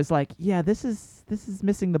week, and I was like, "Yeah, this is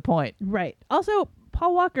missing the point." Right. Also,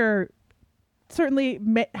 Paul Walker certainly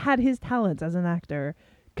had his talents as an actor,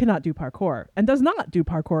 cannot do parkour, and does not do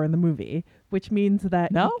parkour in the movie, which means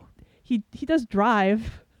that he does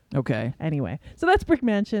drive. Okay. Anyway, so that's Brick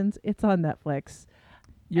Mansions. It's on Netflix.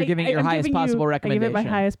 You're giving it your highest possible recommendation. I give it my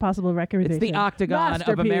highest possible recommendation. It's the Octagon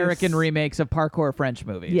of American remakes of parkour French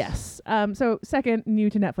movies. Yes. So second, new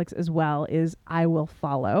to Netflix as well, is I Will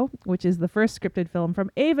Follow, which is the first scripted film from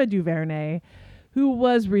Ava DuVernay, who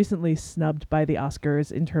was recently snubbed by the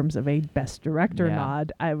Oscars in terms of a Best Director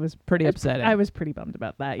nod. I was pretty upsetting. I was pretty bummed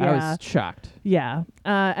about that. Yeah. I was shocked. Yeah.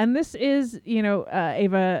 And this is,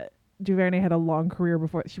 Ava DuVernay had a long career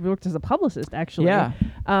before. She worked as a publicist, actually. Yeah.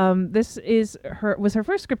 This was her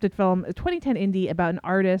first scripted film, a 2010 indie about an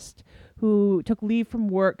artist who took leave from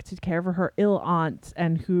work to care for her ill aunt,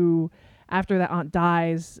 and who, after that aunt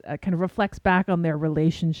dies, kind of reflects back on their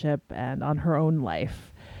relationship and on her own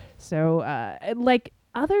life. So, like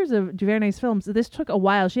others of DuVernay's films, this took a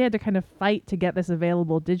while. She had to kind of fight to get this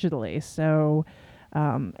available digitally. So,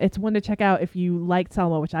 it's one to check out if you liked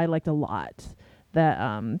Selma, which I liked a lot.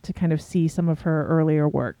 that to kind of see some of her earlier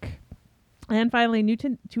work. And finally, new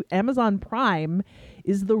to Amazon Prime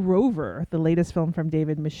is The Rover, the latest film from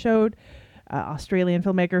David Michaud, Australian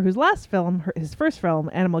filmmaker whose his first film,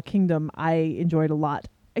 Animal Kingdom, I enjoyed a lot.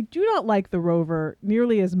 I do not like The Rover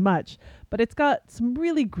nearly as much, but it's got some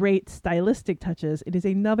really great stylistic touches. It is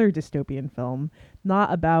another dystopian film,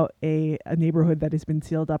 not about a neighborhood that has been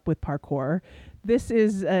sealed up with parkour. This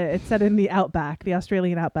is, it's set in the outback, the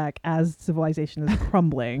Australian outback, as civilization is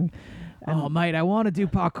crumbling. Oh, mate, I want to do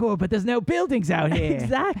parkour, but there's no buildings out here.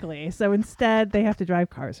 Exactly. So instead, they have to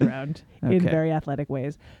drive cars around in very athletic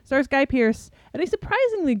ways. Stars Guy Pearce and a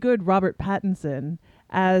surprisingly good Robert Pattinson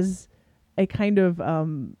as a kind of,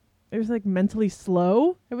 it was like mentally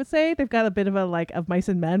slow, I would say. They've got a bit of a of mice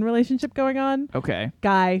and men relationship going on. Okay.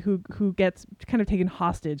 Guy who gets kind of taken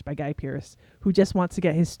hostage by Guy Pearce, who just wants to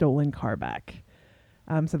get his stolen car back.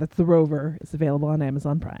 So that's The Rover. It's available on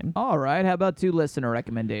Amazon Prime. All right. How about 2 listener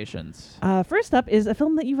recommendations? First up is a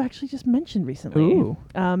film that you've actually just mentioned recently. Ooh.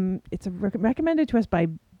 It's recommended to us by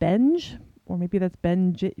Benj, or maybe that's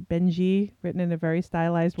Benji, written in a very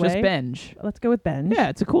stylized way. Just Benj. Let's go with Benj. Yeah,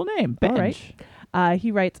 it's a cool name. Benj. All right.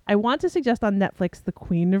 He writes, I want to suggest on Netflix The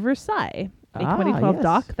Queen of Versailles, a 2012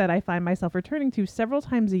 doc that I find myself returning to several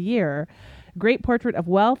times a year. Great portrait of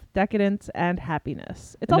wealth, decadence, and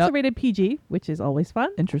happiness. It's also rated PG, which is always fun.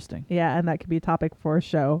 Interesting. Yeah, and that could be a topic for a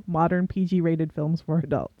show. Modern PG-rated films for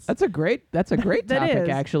adults. That's a great topic,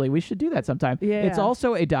 actually. We should do that sometime. Yeah. It's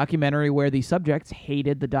also a documentary where the subjects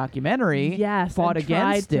hated the documentary, fought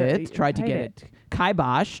against it, tried to get it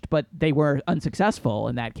kiboshed, but they were unsuccessful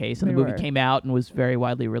in that case. And the movie came out and was very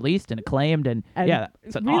widely released and acclaimed. And yeah,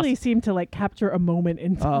 it's it really seemed to capture a moment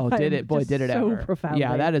in time. Oh, did it? Boy, did it so ever. Profoundly.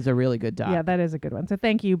 Yeah, that is a really good doc. Yeah, that is a good one. So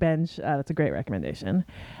thank you, Benj. That's a great recommendation.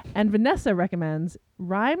 And Vanessa recommends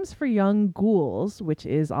Rhymes for Young Ghouls, which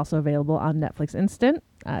is also available on Netflix Instant.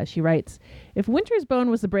 She writes, if Winter's Bone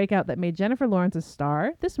was the breakout that made Jennifer Lawrence a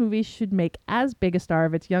star, this movie should make as big a star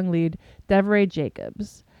of its young lead, Deveray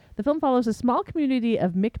Jacobs. The film follows a small community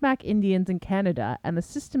of Mi'kmaq Indians in Canada and the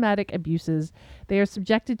systematic abuses they are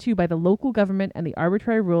subjected to by the local government and the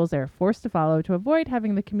arbitrary rules they are forced to follow to avoid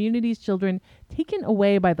having the community's children taken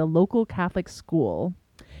away by the local Catholic school.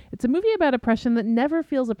 It's a movie about oppression that never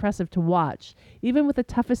feels oppressive to watch. Even with the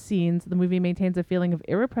toughest scenes, the movie maintains a feeling of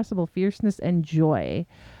irrepressible fierceness and joy.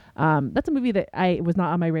 That's a movie that was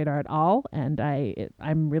not on my radar at all, and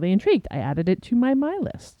I'm really intrigued. I added it to my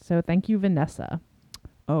list. So thank you, Vanessa.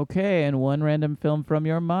 Okay, and one random film from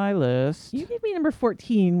your My List. You gave me number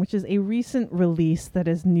 14, which is a recent release that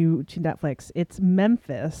is new to Netflix. It's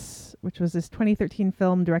Memphis, which was this 2013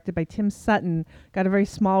 film directed by Tim Sutton. Got a very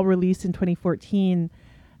small release in 2014.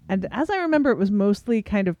 And as I remember, it was mostly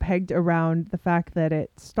kind of pegged around the fact that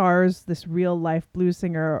it stars this real-life blues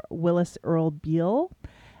singer, Willis Earl Beale,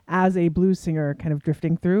 as a blues singer kind of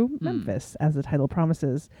drifting through Memphis, as the title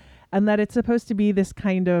promises. And that it's supposed to be this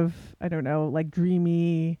kind of, I don't know,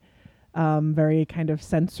 dreamy, very kind of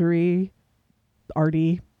sensory,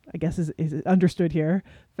 arty, I guess is understood here,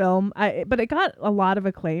 film. But it got a lot of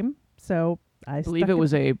acclaim, so I believe it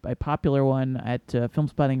was a popular one at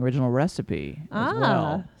Filmspotting Original Recipe as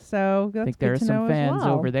well. So that's I think there are some fans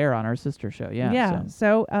over there on our sister show. Yeah. Yeah.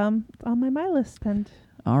 So on my list, and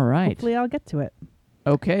all right. Hopefully I'll get to it.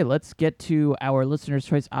 Okay, let's get to our listener's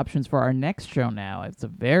choice options for our next show now. It's a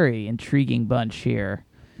very intriguing bunch here.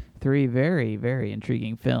 3 very, very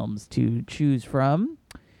intriguing films to choose from.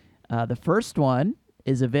 The first one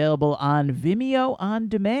is available on Vimeo On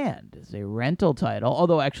Demand. It's a rental title,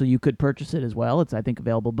 although actually you could purchase it as well. It's, I think,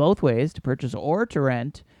 available both ways, to purchase or to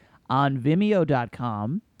rent on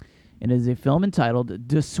Vimeo.com. It is a film entitled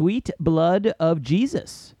The Sweet Blood of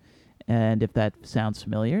Jesus. And if that sounds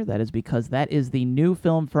familiar, that is because that is the new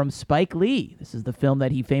film from Spike Lee. This is the film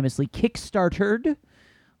that he famously kickstarted.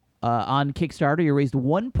 On Kickstarter, he raised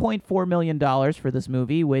 $1.4 million for this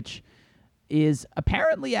movie, which is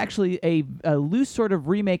apparently actually a loose sort of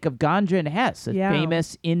remake of Ganja and Hess, a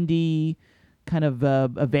famous indie kind of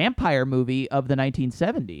a vampire movie of the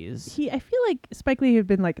 1970s. I feel like Spike Lee had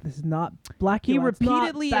been like, this is not Blackula. He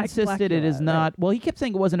repeatedly insisted it is not. Well, he kept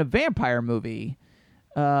saying it wasn't a vampire movie.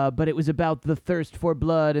 But it was about the thirst for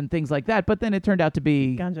blood and things like that. But then it turned out to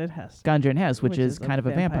be Ganja and Hess, which is kind of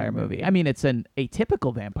a vampire movie. I mean, it's an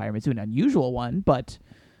atypical vampire movie. It's an unusual one, but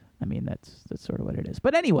I mean, that's sort of what it is.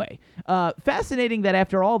 But anyway, fascinating that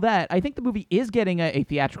after all that, I think the movie is getting a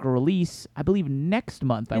theatrical release, I believe, next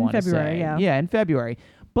month, I want to say. February, yeah. Yeah, in February.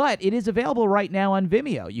 But it is available right now on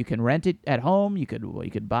Vimeo. You can rent it at home. You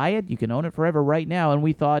could buy it. You can own it forever right now. And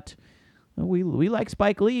we thought... We like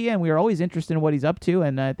Spike Lee, and we are always interested in what he's up to,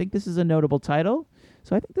 and I think this is a notable title.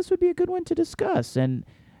 So I think this would be a good one to discuss. And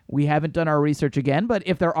we haven't done our research again, but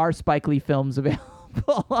if there are Spike Lee films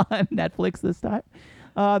available on Netflix this time,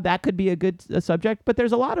 that could be a good subject. But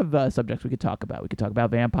there's a lot of subjects we could talk about. We could talk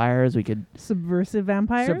about vampires. We could subversive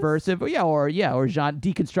vampires. Subversive, or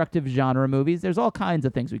deconstructive genre movies. There's all kinds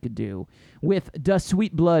of things we could do with The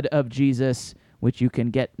Sweet Blood of Jesus, which you can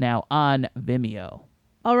get now on Vimeo.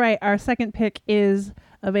 All right, our second pick is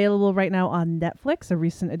available right now on Netflix, a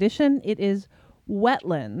recent addition. It is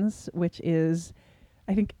Wetlands, which is,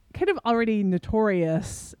 I think, kind of already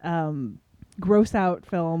notorious gross out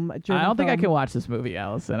film. I don't think I can watch this movie,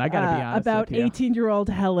 Allison. I gotta be honest about with you. 18-year-old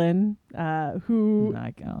Helen, who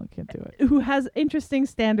I can't do it. Who has interesting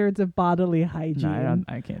standards of bodily hygiene. No,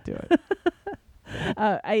 I can't do it.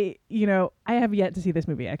 I have yet to see this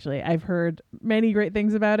movie. Actually, I've heard many great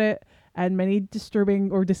things about it and many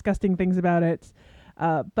disturbing or disgusting things about it.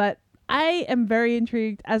 But I am very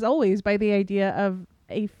intrigued, as always, by the idea of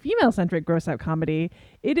a female-centric gross-out comedy.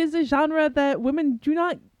 It is a genre that women do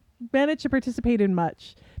not manage to participate in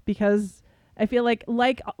much, because I feel like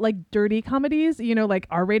dirty comedies, like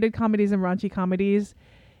R-rated comedies and raunchy comedies,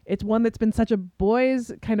 it's one that's been such a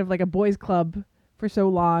boys club for so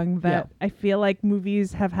long that I feel like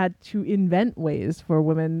movies have had to invent ways for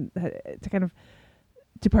women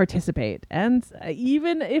to participate. And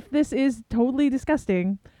even if this is totally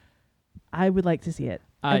disgusting, I would like to see it.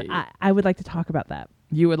 I would like to talk about that.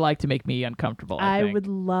 You would like to make me uncomfortable, I think. would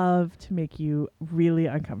love to make you really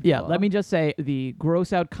uncomfortable. Yeah, let me just say, the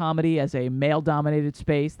gross-out comedy as a male-dominated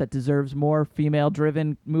space that deserves more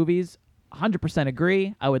female-driven movies, 100%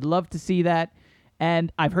 agree. I would love to see that.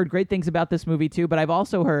 And I've heard great things about this movie, too, but I've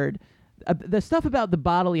also heard the stuff about the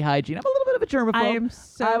bodily hygiene. I'm a little bit of a germaphobe. I am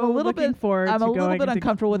so looking forward to I'm a little bit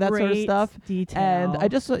uncomfortable with that sort of stuff. Detail and I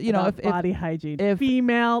just, if body hygiene,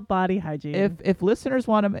 female body hygiene. If listeners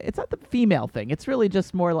want to, it's not the female thing. It's really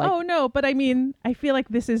just more like. Oh no, but I mean, I feel like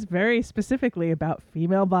this is very specifically about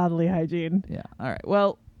female bodily hygiene. Yeah. All right.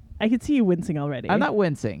 Well, I could see you wincing already. I'm not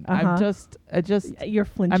wincing. I'm just. You're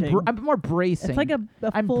flinching. I'm more bracing. It's like a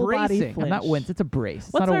full body flinch. I'm not wince. It's a brace.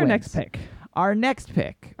 It's What's not a our wince. next pick? Our next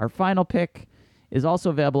pick, our final pick, is also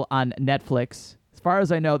available on Netflix. As far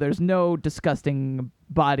as I know, there's no disgusting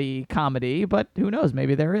body comedy, but who knows?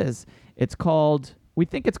 Maybe there is. It's called. How do we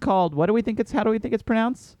think it's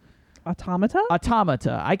pronounced? Automata?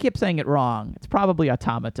 Automata. I keep saying it wrong. It's probably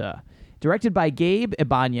Automata. Directed by Gabe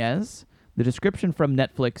Ibanez. The description from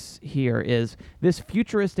Netflix here is, this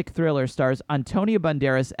futuristic thriller stars Antonio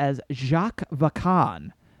Banderas as Jacques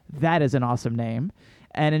Vacan. That is an awesome name.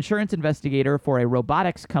 An insurance investigator for a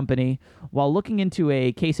robotics company. While looking into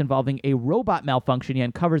a case involving a robot malfunction, he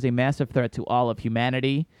uncovers a massive threat to all of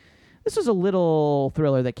humanity. This was a little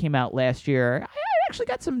thriller that came out last year. I actually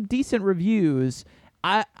got some decent reviews.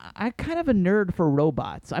 I'm kind of a nerd for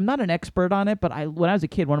robots. I'm not an expert on it, but when I was a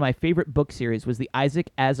kid, one of my favorite book series was the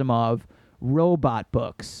Isaac Asimov robot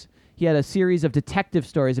books. He had a series of detective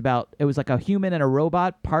stories about, it was like a human and a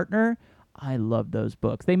robot partner. I love those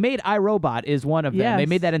books. They made iRobot is one of them. Yes. They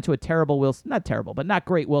made that into a not terrible, but not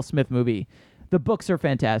great Will Smith movie. The books are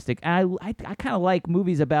fantastic. And I kind of like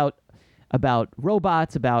movies about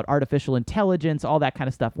robots, about artificial intelligence, all that kind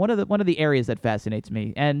of stuff. One of the areas that fascinates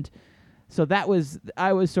me. And so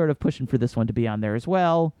I was sort of pushing for this one to be on there as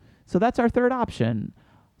well. So that's our third option.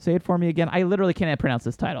 Say it for me again. I literally can't pronounce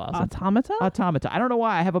this title. Automata? Automata. I don't know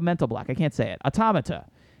why. I have a mental block. I can't say it. Automata.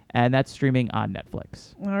 And that's streaming on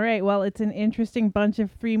Netflix. All right. Well, it's an interesting bunch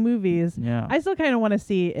of 3 movies. Yeah. I still kind of want to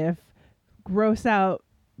see if gross out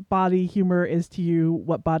body humor is to you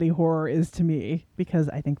what body horror is to me, because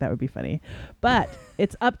I think that would be funny. But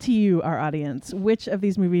it's up to you, our audience. Which of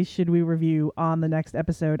these movies should we review on the next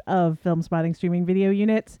episode of Filmspotting Streaming Video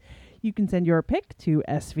Units? You can send your pick to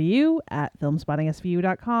SVU at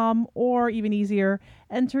filmspottingsvu.com, or even easier,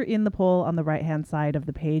 enter in the poll on the right-hand side of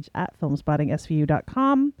the page at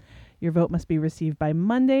filmspottingsvu.com. Your vote must be received by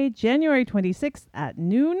Monday, January 26th at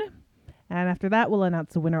noon. And after that, we'll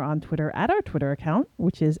announce the winner on Twitter at our Twitter account,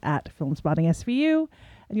 which is at FilmspottingSVU.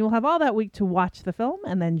 And you will have all that week to watch the film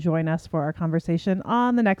and then join us for our conversation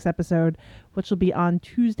on the next episode, which will be on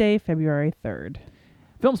Tuesday, February 3rd.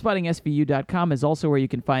 FilmspottingSVU.com is also where you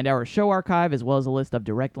can find our show archive, as well as a list of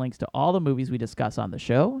direct links to all the movies we discuss on the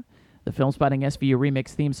show. The Filmspotting SVU remix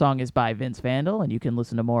theme song is by Vince Vandal, and you can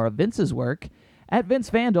listen to more of Vince's work at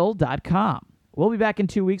vincevandal.com. We'll be back in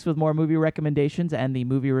 2 weeks with more movie recommendations and the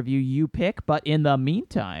movie review you pick, but in the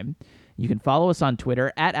meantime, you can follow us on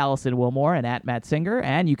Twitter at Alison Wilmore and at Matt Singer,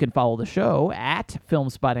 and you can follow the show at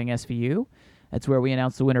Filmspotting SVU. That's where we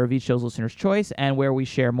announce the winner of each show's listener's choice and where we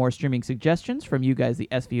share more streaming suggestions from you guys, the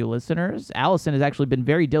SVU listeners. Allison has actually been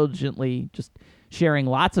very diligently just sharing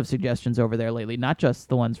lots of suggestions over there lately, not just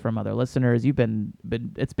the ones from other listeners. You've been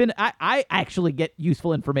I actually get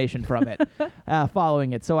useful information from it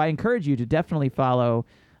following it. So I encourage you to definitely follow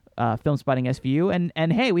Filmspotting SVU.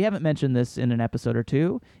 And hey, we haven't mentioned this in an episode or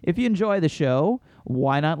two. If you enjoy the show,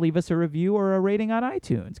 why not leave us a review or a rating on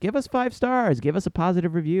iTunes? Give us 5 stars. Give us a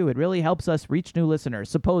positive review. It really helps us reach new listeners,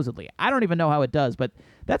 supposedly. I don't even know how it does, but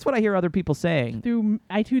that's what I hear other people saying. Through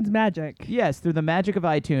iTunes magic. Yes, through the magic of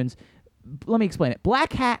iTunes. Let me explain it.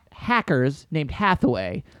 Black hat hackers named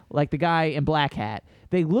Hathaway, like the guy in Black Hat,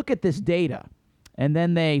 they look at this data, and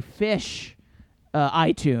then they phish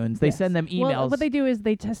iTunes. They send them emails. Well, what they do is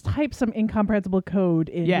they just type some incomprehensible code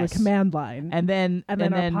in the command line. And then our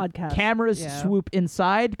podcast. Cameras swoop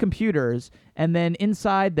inside computers, and then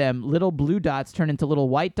inside them, little blue dots turn into little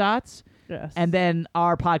white dots. Yes. And then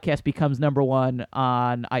our podcast becomes #1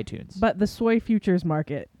 on iTunes. But the soy futures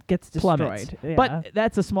market gets destroyed. Plummets. Yeah. But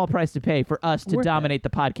that's a small price to pay for us to dominate the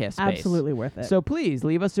podcast space. Absolutely worth it. So please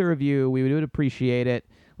leave us a review. We would appreciate it.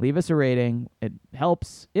 Leave us a rating. It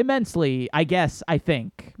helps immensely, I guess, I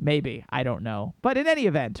think. Maybe. I don't know. But in any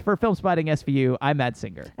event, for Filmspotting SVU, I'm Matt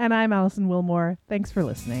Singer. And I'm Alison Wilmore. Thanks for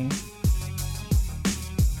listening.